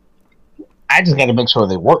cool. I just got to make sure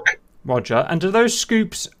they work. Roger. And do those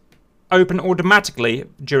scoops open automatically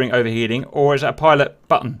during overheating, or is it a pilot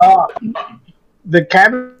button? The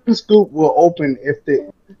cabin scoop will open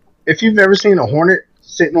if you've ever seen a Hornet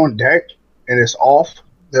sitting on deck and it's off,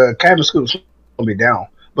 the cabin scoop will be down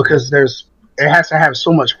because it has to have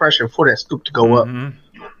so much pressure for that scoop to go up.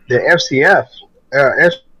 The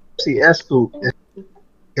FCS scoop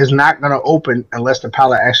is not going to open unless the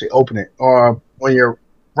pilot actually open it. Or when you're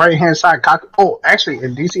right-hand side cockpit. Oh, actually,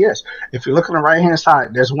 in DCS, if you look on the right-hand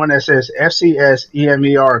side, there's one that says FCS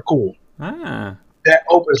EMER cool. That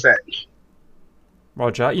opens that.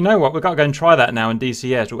 Roger. You know what? We've got to go and try that now in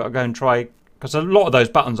DCS. We've got to go and try, because a lot of those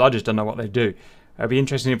buttons, I just don't know what they do. It'd be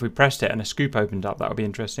interesting if we pressed it and a scoop opened up. That would be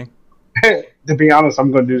interesting. To be honest,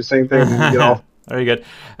 I'm going to do the same thing when we get off. Very good.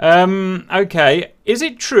 Okay. Is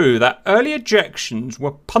it true that early ejections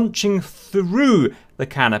were punching through the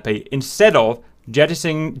canopy instead of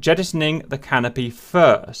jettisoning the canopy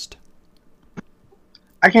first?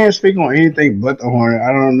 I can't speak on anything but the Hornet.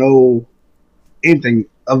 I don't know anything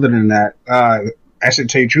other than that. I should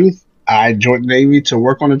tell you the truth. I joined the Navy to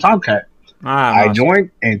work on the Tomcat. I joined,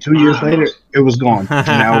 and 2 years later, it was gone. And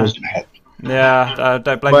now it was bad. Yeah,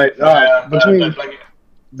 don't blame me. But between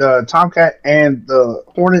the Tomcat and the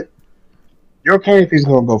Hornet, your canopy is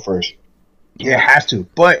going to go first. It has to.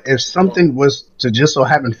 But if something was to just so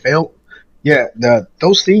happen fail,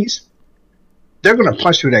 those seats, they're going to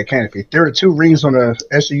punch through that canopy. There are 2 rings on the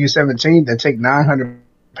SU-17 that take 900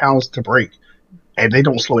 pounds to break, and they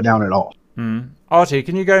don't slow it down at all. Artie,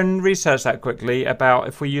 can you go and research that quickly about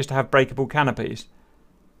if we used to have breakable canopies?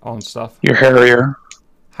 on stuff. Your Harrier.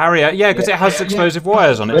 Harrier, yeah, because it has explosive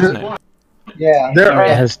wires on it, doesn't it? Yeah, There It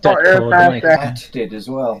has are aircraft like that that did as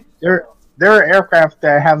well. there are aircraft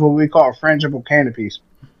that have what we call frangible canopies,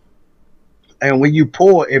 and when you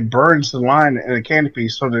pull, it burns the line in the canopy,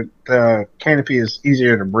 so that the canopy is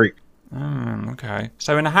easier to break. Okay.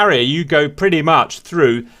 So in a Harrier, you go pretty much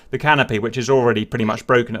through the canopy, which is already pretty much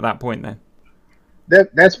broken at that point then.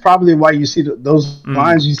 That's probably why you see those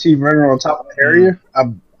lines you see running on top of the Harrier.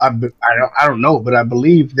 I don't know, but I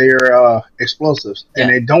believe they're explosives, and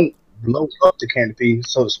they don't blow up the canopy,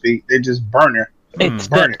 so to speak. They just burn it. it's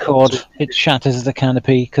dead cord. It shatters the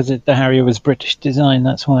canopy because the Harrier was British design.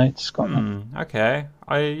 That's why it's got that. Okay.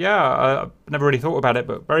 I've never really thought about it,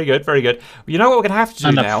 but very good, very good. You know what we're going to have to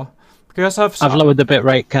do now? Because I've lowered the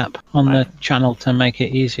bitrate cap on the channel to make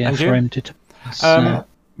it easier And for you? him to.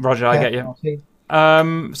 Roger, I get you.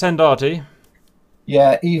 Send Artie.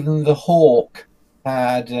 Yeah, even the Hawk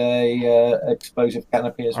had a explosive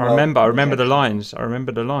canopy as well. I remember the lines.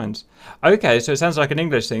 Okay, so it sounds like an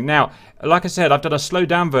English thing. Now, like I said, I've done a slowed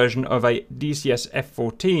down version of a DCS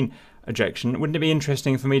F-14 ejection. Wouldn't it be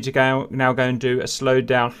interesting for me to go and do a slowed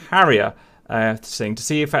down Harrier thing to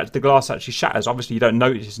see if the glass actually shatters? Obviously, you don't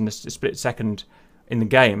notice in a split second in the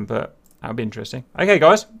game, but that would be interesting. Okay,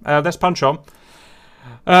 guys, let's punch on.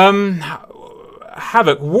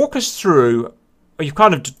 Havoc, walk us through. You've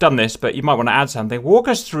kind of done this, but you might want to add something. Walk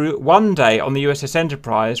us through one day on the USS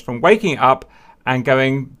Enterprise from waking up and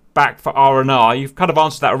going back for R&R. You've kind of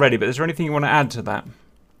answered that already, but is there anything you want to add to that?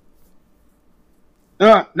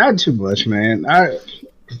 Not too much, man.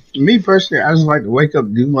 Me personally, I just like to wake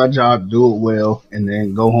up, do my job, do it well, and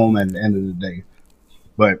then go home at the end of the day.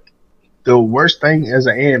 But the worst thing as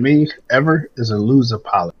an AME ever is to lose a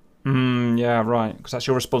pilot. Yeah, right. Because that's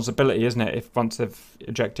your responsibility, isn't it? If once they've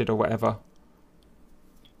ejected or whatever.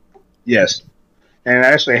 Yes, and I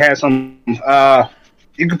actually had some.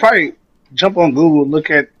 You could probably jump on Google, look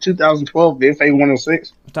at 2012 VFA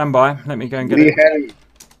 106. Stand by. Let me go and get We it. had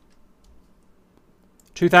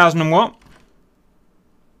 2000 and what?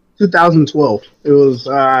 2012. It was,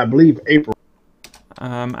 I believe, April.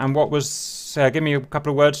 And what was? Give me a couple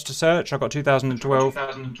of words to search. I got 2012.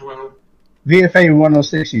 VFA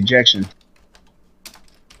 106 ejection.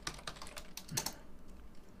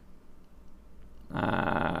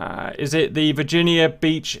 Is it the Virginia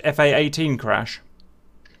Beach FA-18 crash?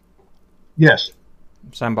 Yes.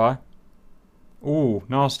 Stand by. Ooh,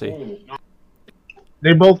 nasty.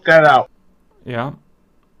 They both got out. Yeah.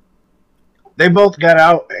 They both got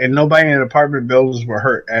out, and nobody in the apartment buildings were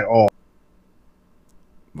hurt at all.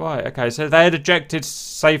 Right, okay. So they had ejected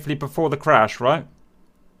safely before the crash, right?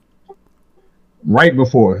 Right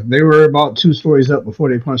before. They were about 2 stories up before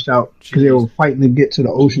they punched out because they were fighting to get to the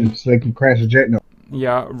ocean so they could crash a jet.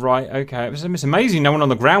 Yeah, right, okay. It's amazing no one on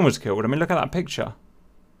the ground was killed. I mean, look at that picture.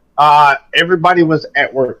 Everybody was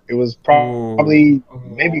at work. It was probably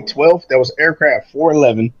maybe 12. That was aircraft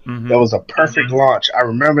 411. That was a perfect launch. I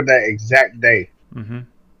remember that exact day.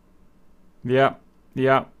 Yeah.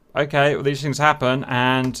 Okay, well, these things happen,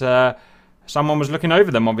 and someone was looking over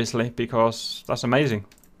them, obviously, because that's amazing.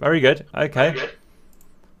 Very good. Okay.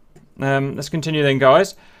 Let's continue then,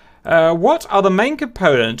 guys. What are the main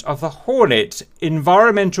components of the Hornet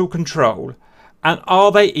environmental control, and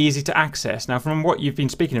are they easy to access? Now, from what you've been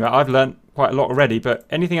speaking about, I've learned quite a lot already, but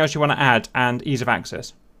anything else you want to add, and ease of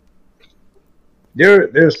access?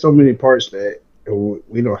 There's so many parts that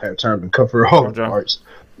we don't have time to cover all the parts.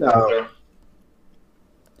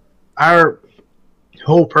 Our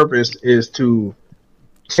whole purpose is to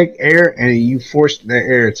take air and you force the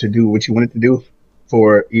air to do what you want it to do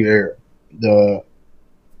for either the,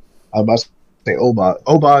 I was about to say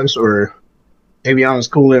OBOGs or avionics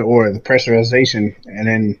coolant or the pressurization, and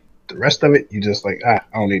then the rest of it, you just like, I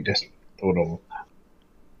don't need this, throw it over.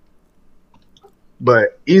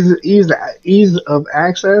 But ease of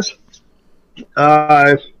access,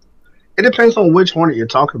 it depends on which Hornet you're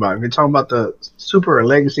talking about. If you're talking about the Super or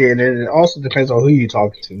Legacy, and then it also depends on who you're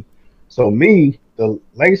talking to. So me, the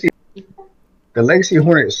Legacy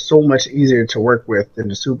Hornet is so much easier to work with than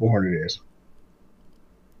the Super Hornet is.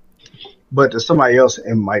 But to somebody else,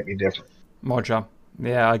 it might be different. Roger.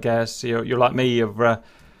 Yeah, I guess you're like me. You've kind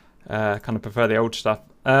of prefer the old stuff.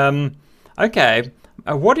 Okay.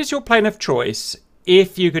 What is your plane of choice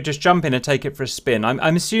if you could just jump in and take it for a spin?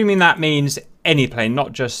 I'm assuming that means any plane,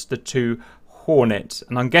 not just the 2 Hornets.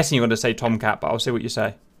 And I'm guessing you're going to say Tomcat, but I'll see what you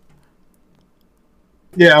say.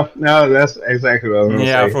 Yeah, no, that's exactly what I was going to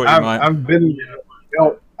say. I thought you might. I've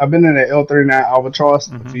been in an L-39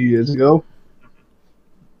 Albatross a few years ago,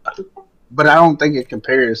 but I don't think it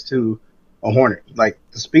compares to a Hornet. Like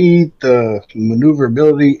the speed, the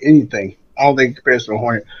maneuverability, anything. I don't think it compares to a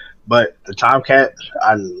Hornet. But the Tomcat,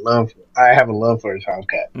 I have a love for the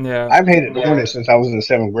Tomcat. Yeah. I've hated the Hornet since I was in the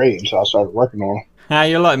 7th grade, so I started working on them.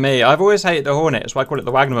 You're like me. I've always hated the Hornet. That's why I call it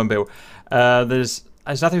the Wagnermobile. There's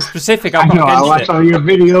nothing specific I I've got know, I against watch it. all your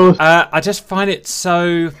videos. I just find it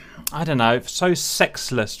so, I don't know, so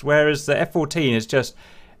sexless. Whereas the F-14 is just,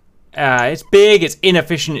 it's big, it's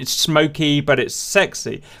inefficient, it's smoky, but it's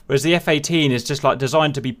sexy. Whereas the F-18 is just like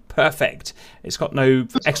designed to be perfect. It's got no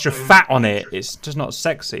extra fat on it. It's just not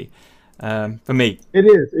sexy for me. It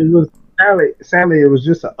is. It was sadly, it was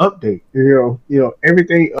just an update. You know,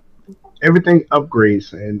 everything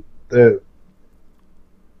upgrades, and the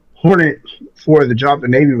Hornet, for the job the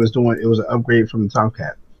Navy was doing, it was an upgrade from the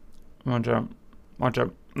Tomcat. One jump.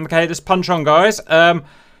 Okay, let's punch on, guys.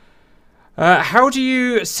 How do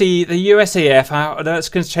you see the USAF,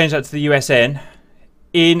 let's change that to the USN,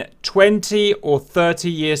 in 20 or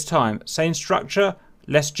 30 years' time? Same structure,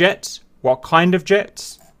 less jets? What kind of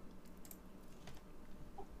jets?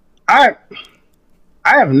 I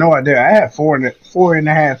have no idea. I had four and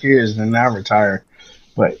a half years and I retired.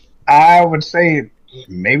 But I would say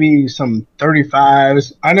maybe some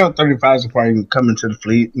 35s. I know 35s are probably coming to the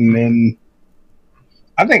fleet. And then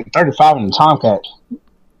I think 35 in the Tomcat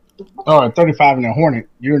or 35 in the Hornet,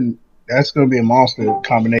 that's going to be a monster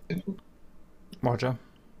combination. Roger.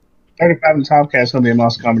 35 in the Tomcat is going to be a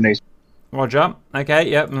monster combination. Roger. Okay,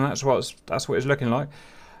 yep, and that's what it's looking like.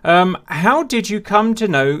 How did you come to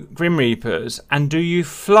know Grim Reapers, and do you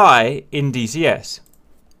fly in DCS?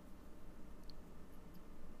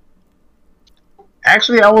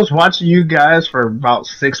 Actually, I was watching you guys for about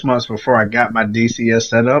 6 months before I got my DCS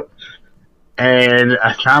set up, and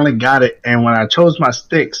I finally got it. And when I chose my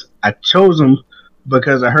sticks, I chose them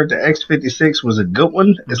because I heard the X56 was a good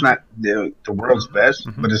one. It's not the world's best,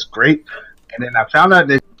 but it's great. And then I found out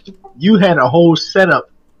that you had a whole setup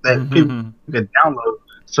that people could download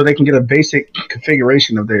so they can get a basic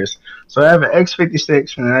configuration of theirs. So I have an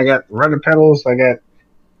X56, and I got rudder pedals, I got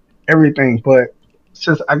everything. But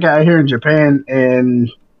since I got here in Japan in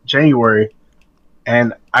January,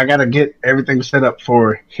 and I got to get everything set up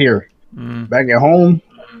for here. Back at home,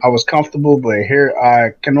 I was comfortable, but here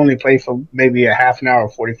I can only play for maybe a half an hour,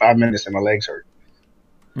 45 minutes, and my legs hurt.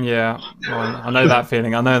 Yeah, well, I know that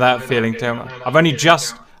feeling. Too. I've only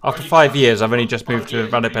just, after 5 years, I've only just moved to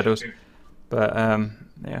rudder pedals. But,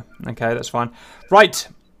 yeah, okay, that's fine. Right.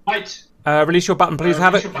 Release your button, please,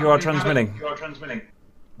 Havoc. You are transmitting.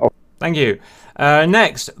 Thank you.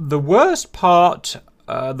 Next, the worst part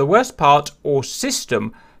or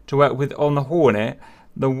system to work with on the Hornet,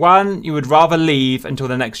 the one you would rather leave until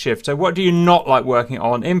the next shift. So what do you not like working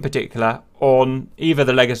on, in particular, on either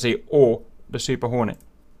the Legacy or the Super Hornet?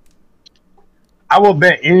 I will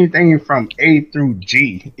bet anything from A through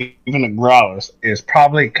G, even the Growlers, is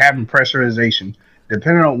probably cabin pressurization.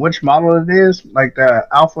 Depending on which model it is, like the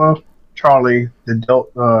Alpha Charlie, the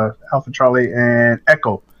Delta, Alpha Charlie, and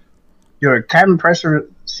Echo, your cabin pressure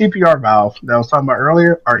CPR valve that I was talking about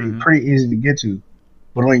earlier are pretty easy to get to.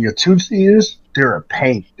 But on your two-seaters, they're a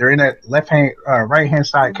pain. They're in that right-hand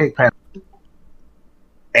side cake panel.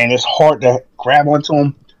 And it's hard to grab onto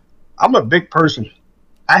them. I'm a big person.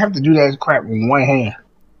 I have to do that crap with one hand.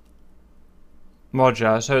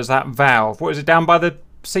 Roger, so it's that valve. What is it, down by the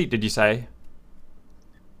seat, did you say?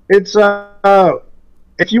 It's,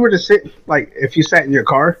 if you were to sit, like, if you sat in your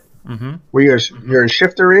car, where your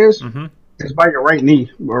shifter is, it's by your right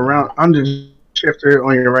knee, around under the shifter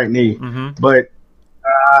on your right knee. But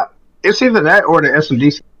it's either that or the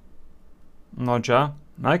SMD. Roger.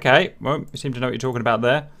 Okay, well, you seem to know what you're talking about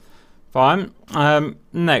there. Fine.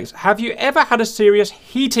 Next, have you ever had a serious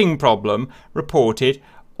heating problem reported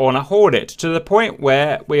on a Hornet to the point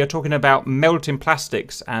where we are talking about melting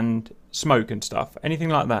plastics and smoke and stuff? Anything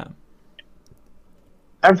like that?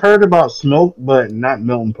 I've heard about smoke, but not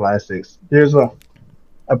melting plastics. There's a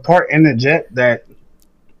part in the jet that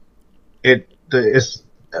it's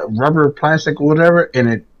rubber, plastic, or whatever, and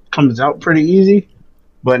it comes out pretty easy,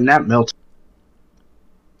 but not melting.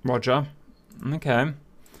 Roger. Okay.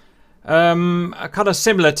 Kind of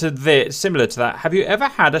similar to that. Have you ever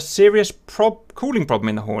had a serious cooling problem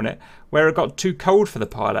in the Hornet where it got too cold for the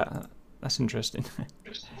pilot? That's interesting.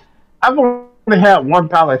 I've only had one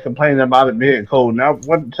pilot complaining about it being cold. Now I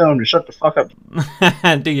want to tell him to shut the fuck up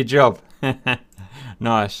and do your job.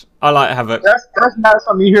 Nice. I like Havoc. That's not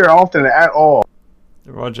something you hear often at all.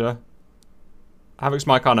 Roger. Havoc's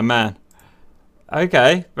my kind of man.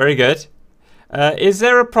 Okay, very good. Is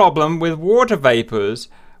there a problem with water vapors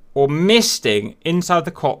or misting inside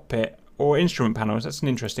the cockpit or instrument panels? That's an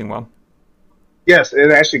interesting one. Yes,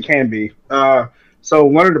 it actually can be. So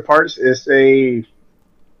one of the parts is a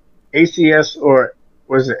ACS or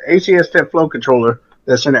was it ACS step flow controller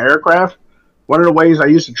that's in the aircraft. One of the ways I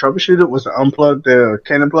used to troubleshoot it was to unplug the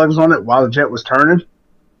cannon plugs on it while the jet was turning.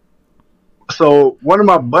 So one of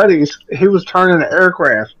my buddies, he was turning the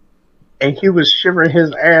aircraft and he was shivering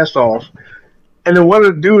his ass off. And then one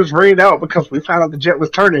of the dudes ran out because we found out the jet was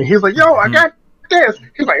turning. He's like, "Yo, I got this."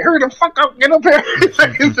 He's like, "Hurry the fuck up, get up here!"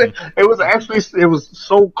 It was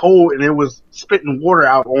so cold and it was spitting water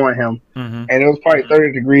out on him, and it was probably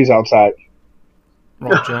 30 degrees outside.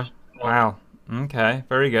 Roger. Wow. Okay.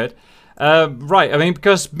 Very good. Right. I mean,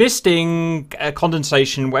 because misting,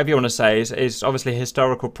 condensation, whatever you want to say, is obviously a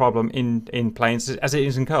historical problem in planes, as it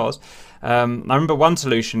is in cars. I remember one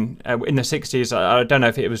solution in the 60s, I don't know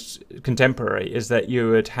if it was contemporary, is that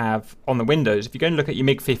you would have on the windows, if you go and look at your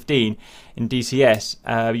MiG-15 in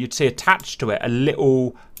DCS, you'd see attached to it a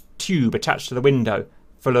little tube attached to the window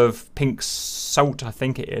full of pink salt, I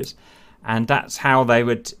think it is. And that's how they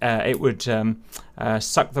would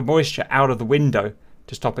suck the moisture out of the window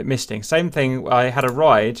to stop it misting. Same thing, I had a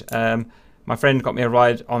ride, my friend got me a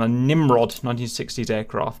ride on a Nimrod 1960s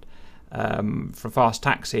aircraft for fast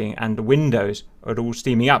taxiing, and the windows are all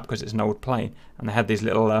steaming up because it's an old plane, and they had these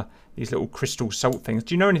little crystal salt things.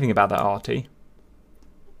 Do you know anything about that, RT?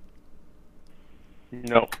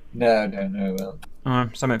 No. No.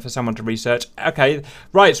 Something for someone to research. Okay,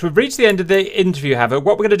 right, so we've reached the end of the interview, Havoc.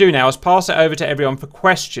 What we're going to do now is pass it over to everyone for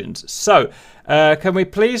questions. So, can we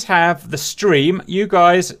please have the stream? You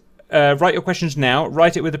guys write your questions now.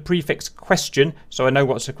 Write it with the prefix question, so I know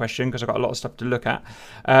what's a question, because I've got a lot of stuff to look at.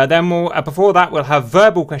 Then before that, we'll have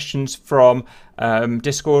verbal questions from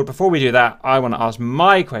Discord. Before we do that, I want to ask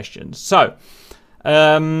my questions. So,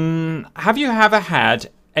 have you ever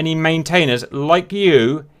had any maintainers like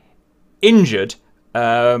you injured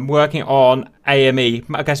working on AME,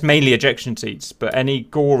 I guess mainly ejection seats, but any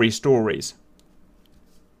gory stories?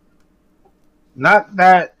 Not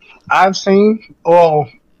that I've seen. Well,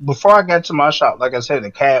 before I got to my shop, like I said,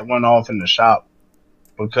 the cat went off in the shop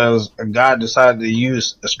because a guy decided to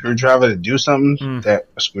use a screwdriver to do something that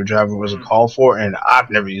a screwdriver wasn't called for, and I've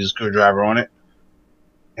never used a screwdriver on it.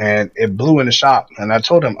 And it blew in the shop. And I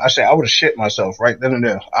told him, I said, I would have shit myself right then and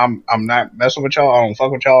there. I'm not messing with y'all. I don't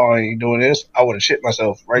fuck with y'all. I ain't doing this. I would have shit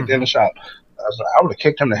myself right there in the shop. I would have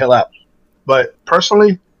kicked him the hell out. But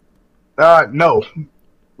personally, no.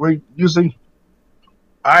 We're using.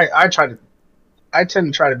 I tend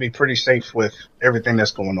to try to be pretty safe with everything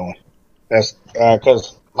that's going on. That's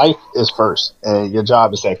because life is first and your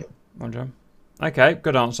job is second. Okay,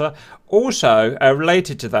 good answer. Also,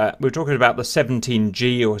 related to that, we're talking about the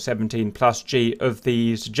 17G or 17 plus G of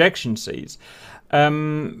these ejection seats.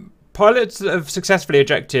 Pilots that have successfully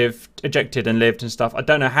ejected and lived and stuff, I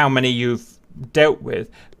don't know how many you've dealt with,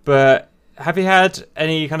 but have you had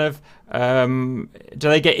any kind of, do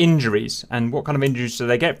they get injuries? And what kind of injuries do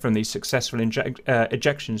they get from these successful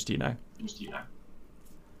ejections, do you know?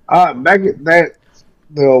 Back at that,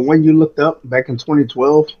 the one you looked up back in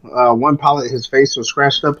 2012, one pilot, his face was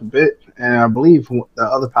scratched up a bit, and I believe the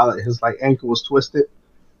other pilot, his ankle was twisted,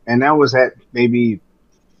 and that was at maybe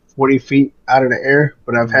 40 feet out of the air.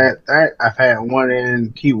 But I've had that. I've had one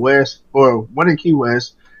in Key West,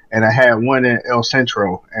 and I had one in El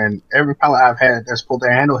Centro, and every pilot I've had that's pulled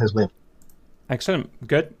their handle has lived. Excellent.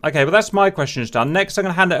 Good. Okay, well, that's my questions done. Next, I'm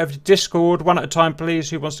going to hand it over to Discord. One at a time, please.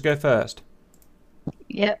 Who wants to go first?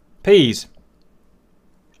 Yep. Peas.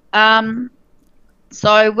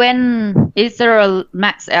 So is there a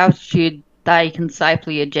max altitude they can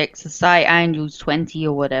safely eject? So say Angel's 20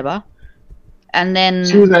 or whatever, and then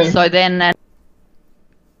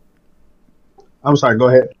I'm sorry. Go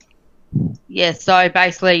ahead. Yeah. So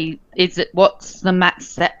basically, what's the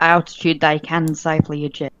max altitude they can safely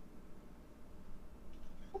eject?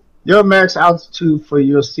 Your max altitude for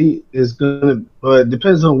your seat is gonna, it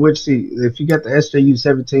depends on which seat. If you got the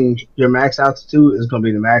SJU-17, your max altitude is gonna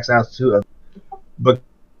be the max altitude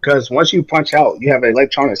because once you punch out, you have an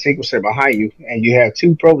electronic sequencer behind you, and you have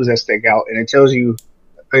two probes that stick out, and it tells the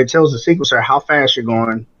sequencer how fast you're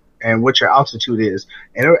going and what your altitude is,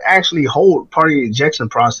 and it'll actually hold part of the ejection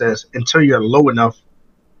process until you're low enough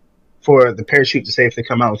for the parachute to safely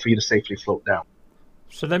come out and for you to safely float down.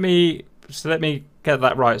 So let me get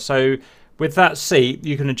that right. So with that seat,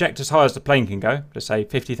 you can eject as high as the plane can go, to say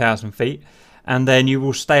 50,000 feet, and then you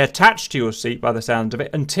will stay attached to your seat by the sound of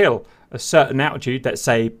it until a certain altitude, let's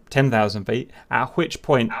say 10,000 feet, at which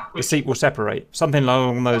point the seat will separate. Something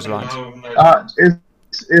along those lines.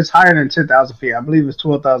 It's higher than 10,000 feet. I believe it's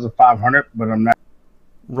 12,500, but I'm not.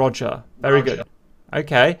 Roger. Very good.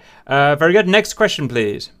 Okay. Very good. Next question,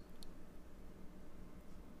 please.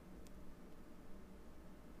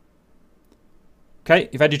 Okay,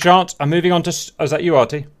 you've had your chance. I'm moving on to... Oh, is that you,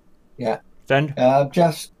 Artie? Yeah. Then?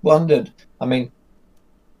 Just wondered, I mean,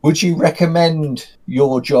 would you recommend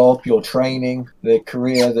your job, your training, the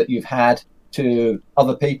career that you've had to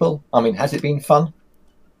other people? I mean, has it been fun?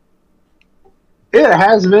 It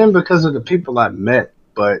has been because of the people I've met,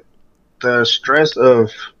 but the stress of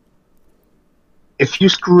if you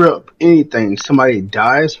screw up anything, somebody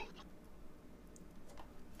dies.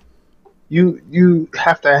 You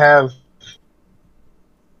have to have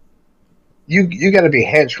you got to be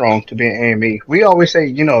headstrong to be an AME. We always say,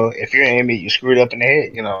 if you're an AME, you screwed up in the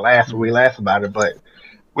head. We laugh about it, but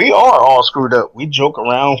we are all screwed up. We joke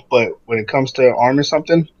around, but when it comes to arming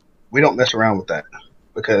something, we don't mess around with that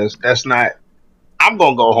because that's not. I'm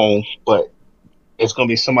gonna go home, but it's gonna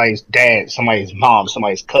be somebody's dad, somebody's mom,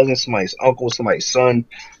 somebody's cousin, somebody's uncle, somebody's son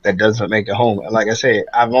that doesn't make it home. And like I said,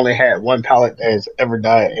 I've only had one pilot that has ever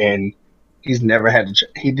died, and he's never had.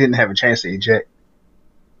 He didn't have a chance to eject.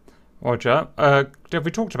 Roger. Have we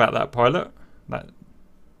talked about that pilot?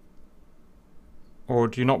 Or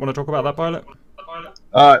do you not want to talk about that pilot?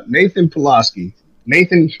 Nathan Pulaski.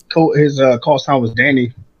 Nathan, his call sign was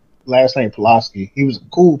Danny. Last name Pulaski. He was a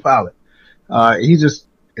cool pilot.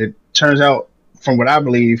 It turns out, from what I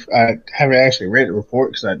believe, I haven't actually read the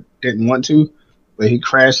report because I didn't want to, but he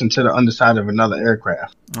crashed into the underside of another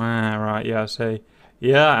aircraft. Ah, right. Yeah, I see.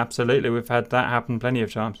 Yeah, absolutely. We've had that happen plenty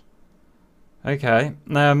of times. Okay.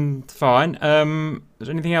 Fine. Is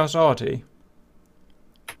there anything else, Artie?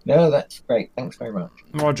 No, that's great. Thanks very much.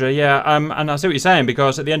 Roger, yeah. And I see what you're saying,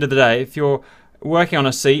 because at the end of the day, if you're working on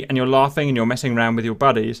a seat and you're laughing and you're messing around with your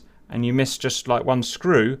buddies and you miss just like one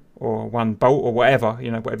screw or one bolt or whatever,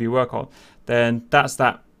 whatever you work on, then that's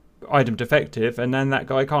that item defective, and then that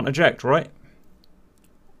guy can't eject, right?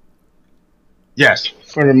 Yes,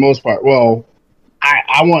 for the most part. Well,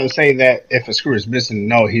 I want to say that if a screw is missing,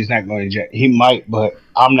 no, he's not going to eject. He might, but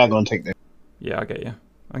I'm not going to take that. Yeah, I get you.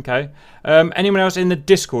 Okay. Anyone else in the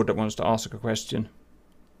Discord that wants to ask a question?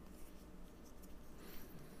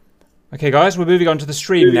 Okay, guys, we're moving on to the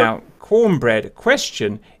stream now. Cornbread,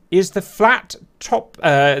 question. Is the flat top...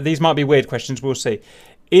 these might be weird questions, we'll see.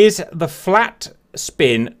 Is the flat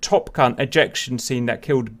spin Top Gun ejection scene that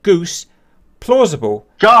killed Goose plausible?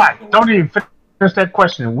 God, don't even finish that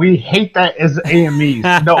question. We hate that as AMEs.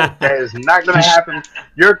 No, that is not going to happen.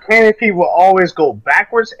 Your canopy will always go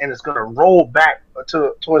backwards, and it's going to roll back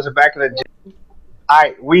towards the back of the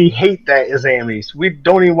jet. We hate that as AMEs. We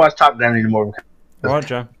don't even watch Top Gun anymore.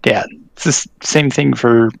 Roger. Yeah, it's the same thing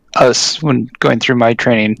for us when going through my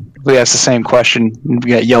training. We asked the same question, and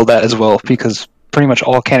we got yelled at as well, because pretty much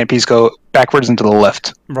all canopies go backwards and to the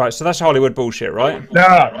left. Right, so that's Hollywood bullshit, right?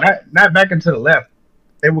 No, not back and to the left.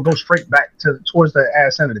 They will go straight back towards the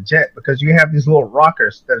ass end of the jet, because you have these little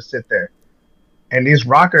rockers that sit there. And these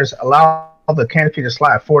rockers allow the canopy to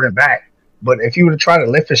slide forward and back. But if you were to try to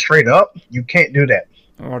lift it straight up, you can't do that.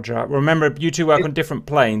 Roger. Remember, you two work on different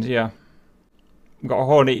planes, yeah. You've got a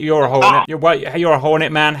Hornet. You're a Hornet. You're a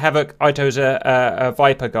Hornet man. Havoc. Ito's a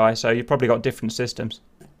Viper guy, so you've probably got different systems.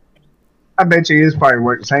 I bet you his probably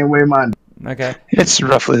work the same way mine. Okay. It's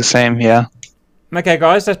roughly the same, yeah. Okay,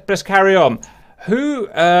 guys, let's carry on. Who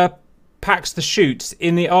packs the chutes?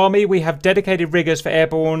 In the Army, we have dedicated riggers for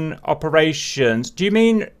airborne operations. Do you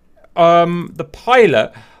mean the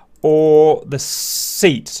pilot or the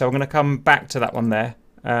seat? So I'm going to come back to that one there.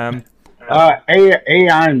 A&D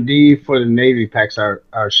for the Navy packs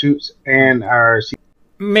our chutes and our...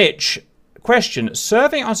 Mitch, question.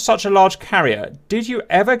 Serving on such a large carrier, did you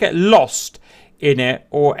ever get lost in it,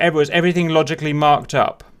 or was everything logically marked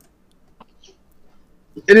up?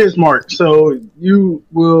 It is marked, so you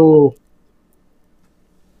will...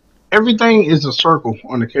 Everything is a circle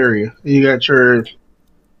on the carrier. You got your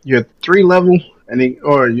 3 level,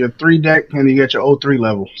 or your 3 deck, and you got your 03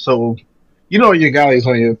 level. So, your galleys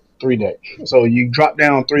on your 3 deck. So you drop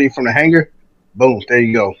down 3 from the hangar, boom, there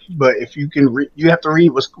you go. But if you can, you have to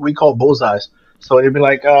read what we call bullseyes. So it'd be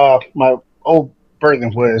like, my old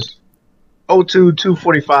berthing was 02,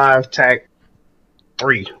 245, tack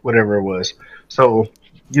 3, whatever it was. So,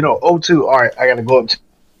 02, all right, I got to go up 2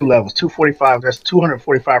 levels. 245, that's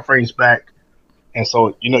 245 frames back. And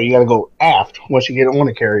so, you got to go aft once you get on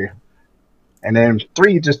the carrier. And then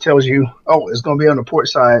 3 just tells you, oh, it's going to be on the port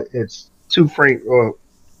side. It's 2 frames, or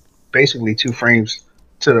basically 2 frames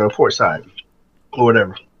to the port side, or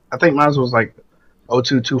whatever. I think mine was like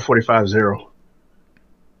 02, 245, 0.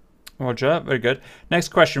 Roger, very good. Next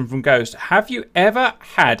question from Ghost. Have you ever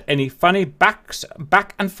had any funny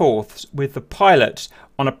back and forths with the pilots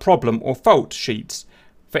on a problem or fault sheets?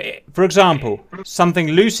 For example, something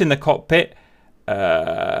loose in the cockpit.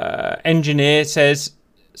 Engineer says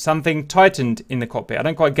something tightened in the cockpit. I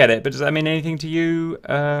don't quite get it, but does that mean anything to you,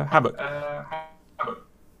 Havoc?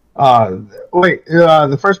 Wait.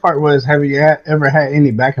 The first part was, have you ever had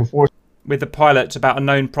any back and forth with the pilots about a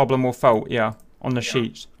known problem or fault? Yeah, on the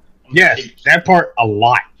sheets. Yes, that part a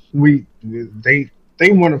lot. They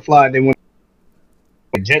want to fly. They want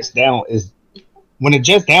the jets down. When the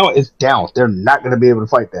jet's down, it's down. They're not going to be able to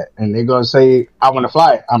fight that, and they're going to say, "I want to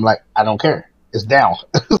fly it." I'm like, I don't care. It's down.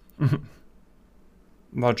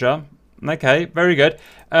 Roger. Okay, very good.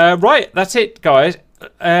 Right, that's it, guys.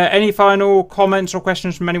 Any final comments or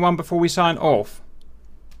questions from anyone before we sign off?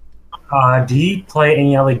 Do you play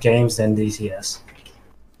any other games than DCS?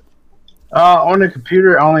 On the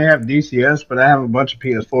computer, I only have DCS, but I have a bunch of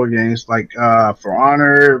PS4 games like For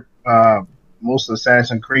Honor, most of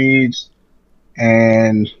Assassin's Creeds,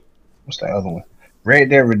 and what's the other one? Red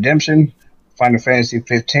Dead Redemption, Final Fantasy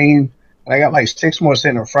 15. And I got like 6 more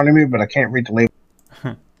sitting in front of me, but I can't read the label.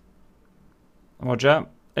 Roger.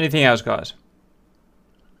 Anything else, guys?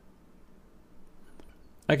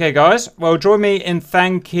 Okay, guys. Well, join me in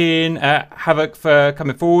thanking Havoc for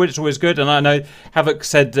coming forward. It's always good. And I know Havoc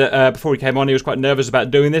said that before he came on, he was quite nervous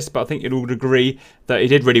about doing this, but I think you'd all agree that he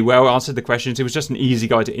did really well, answered the questions. He was just an easy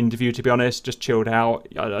guy to interview, to be honest. Just chilled out.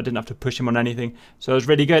 I didn't have to push him on anything. So it was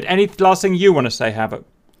really good. Any last thing you want to say, Havoc?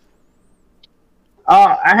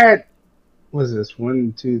 I had, what is this?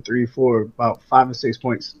 1, 2, 3, 4, about 5 or 6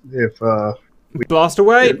 points. If blast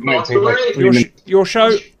away. Your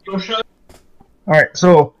show. All right,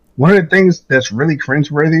 so one of the things that's really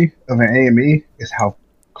cringeworthy of an AME is how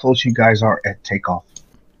close you guys are at takeoff.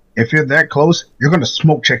 If you're that close, you're going to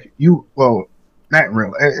smoke check you. Well, not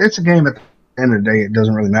real. It's a game at the end of the day. It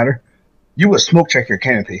doesn't really matter. You would smoke check your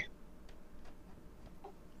canopy.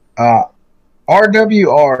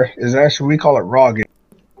 RWR is actually, we call it raw game.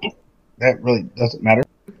 That really doesn't matter.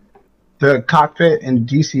 The cockpit in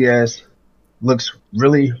DCS looks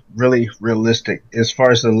really, really realistic as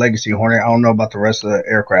far as the Legacy Hornet. I don't know about the rest of the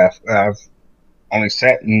aircraft. I've only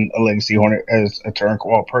sat in a Legacy Hornet as a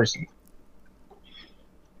turn-qual person.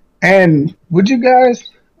 And would you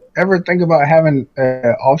guys ever think about having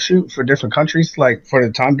an offshoot for different countries, like for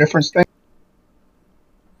the time difference thing?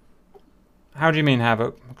 How do you mean,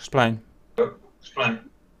 Havoc? Explain. The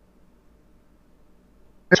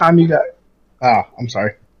time you got... I'm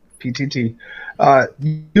sorry. PTT.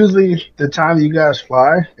 Usually the time you guys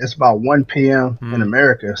fly, it's about 1 p.m. in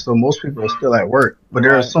America, so most people are still at work. But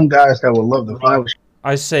there are some guys that would love to fly with you.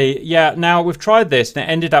 I see. Yeah, now we've tried this and it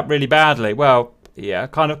ended up really badly. Well, yeah,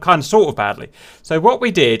 kind of sort of badly. So what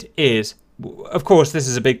we did is, of course, this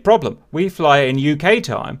is a big problem. We fly in UK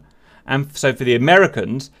time, and so for the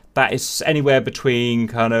Americans, that is anywhere between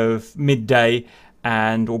kind of midday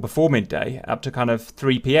or before midday up to kind of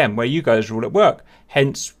 3 p.m. where you guys are all at work.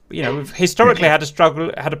 Hence, you know, we've historically had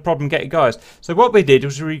a problem getting guys. So what we did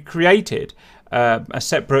was we created a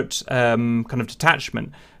separate kind of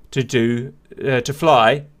detachment to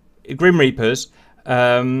fly Grim Reapers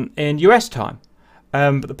in US time.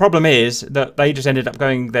 But the problem is that they just ended up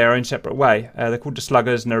going their own separate way. They're called the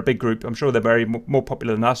Sluggers, and they're a big group. I'm sure they're very more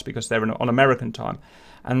popular than us because they're on American time,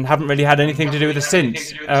 and haven't really had anything to do with us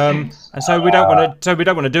since. And so we don't want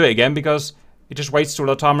to do it again because it just wastes all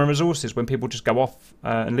our time and resources when people just go off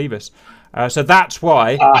and leave us. So that's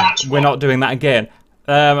why we're not doing that again.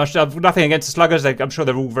 I've nothing against the Sluggers. I'm sure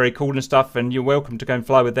they're all very cool and stuff, and you're welcome to go and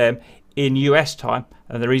fly with them in US time.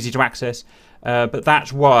 They're easy to access. But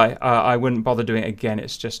that's why I wouldn't bother doing it again.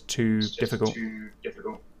 It's just too difficult.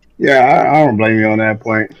 Yeah, I don't blame you on that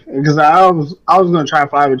point. Because I was going to try to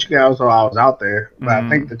fly with you guys while I was out there. But I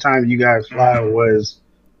think the time you guys fly was,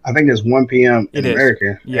 I think it's 1 p.m. in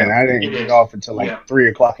America. Yeah. And I didn't get off until like 3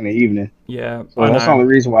 o'clock in the evening. Yeah. So that's the only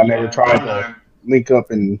reason why I never tried to link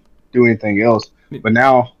up and do anything else. But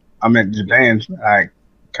now I'm at Japan. I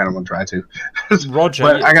kind of want to try to. Roger.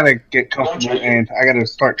 But I got to get comfortable and I got to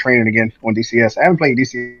start training again on DCS. I haven't played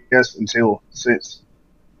DCS since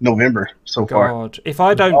November so far. If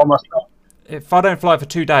I don't fly for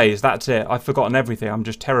 2 days, that's it. I've forgotten everything. I'm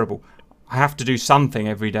just terrible. I have to do something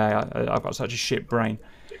every day. I've got such a shit brain.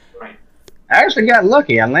 I actually got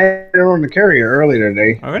lucky. I landed on the carrier earlier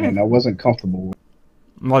today, really? And I wasn't comfortable with it.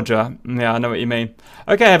 Roger. Yeah, I know what you mean.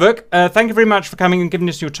 Okay, Havoc, thank you very much for coming and giving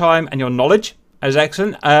us your time and your knowledge. That was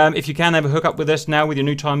excellent. If you can have a hook up with us now with your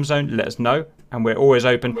new time zone, let us know. And we're always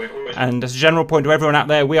open. And as a general point to everyone out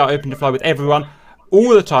there, we are open to fly with everyone all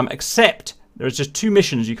the time, except there's just 2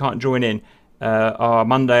 missions you can't join in. Our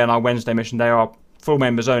Monday and our Wednesday mission. They are full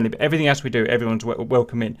members only. But everything else we do, everyone's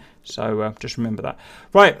welcome in. So just remember that.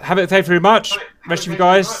 Right, Havoc, thank you very much. Rest of you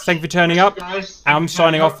guys, thank you for turning up. I'm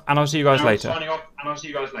signing off, and I'll see you guys later.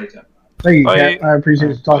 Thank you, Bye. Cap. I appreciate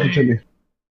you talking to me.